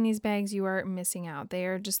not seen these bags, you are missing out. They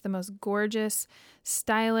are just the most gorgeous,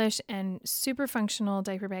 stylish, and super functional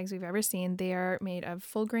diaper bags we've ever seen. They are made of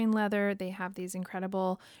full grain leather. They have these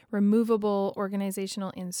incredible removable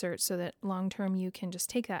organizational inserts so that long-term you can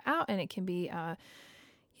just take that out and it can be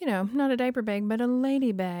not a diaper bag, but a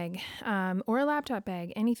lady bag, or a laptop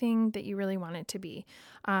bag, anything that you really want it to be.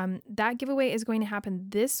 That giveaway is going to happen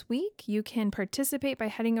this week. You can participate by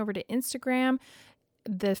heading over to Instagram.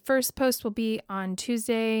 The first post will be on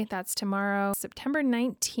Tuesday. That's tomorrow, September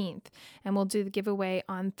 19th, and we'll do the giveaway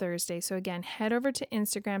on Thursday. So again, head over to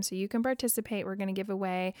Instagram so you can participate. We're going to give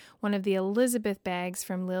away one of the Elizabeth bags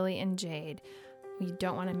from Lily and Jade. You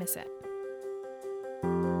don't want to miss it.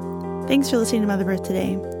 Thanks for listening to Mother Birth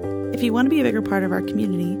today. If you want to be a bigger part of our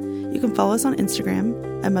community, you can follow us on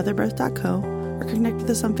Instagram at motherbirth.co or connect with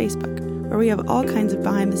us on Facebook, where we have all kinds of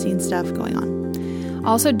behind-the-scenes stuff going on.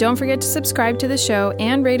 Also, don't forget to subscribe to the show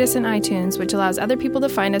and rate us in iTunes, which allows other people to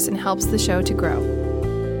find us and helps the show to grow.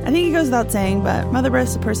 I think it goes without saying, but Mother Birth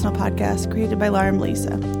is a personal podcast created by Laura and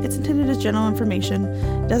Lisa. It's intended as general information.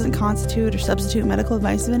 It doesn't constitute or substitute medical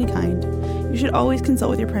advice of any kind. You should always consult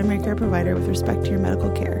with your primary care provider with respect to your medical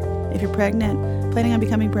care if you're pregnant, planning on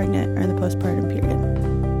becoming pregnant, or in the postpartum period.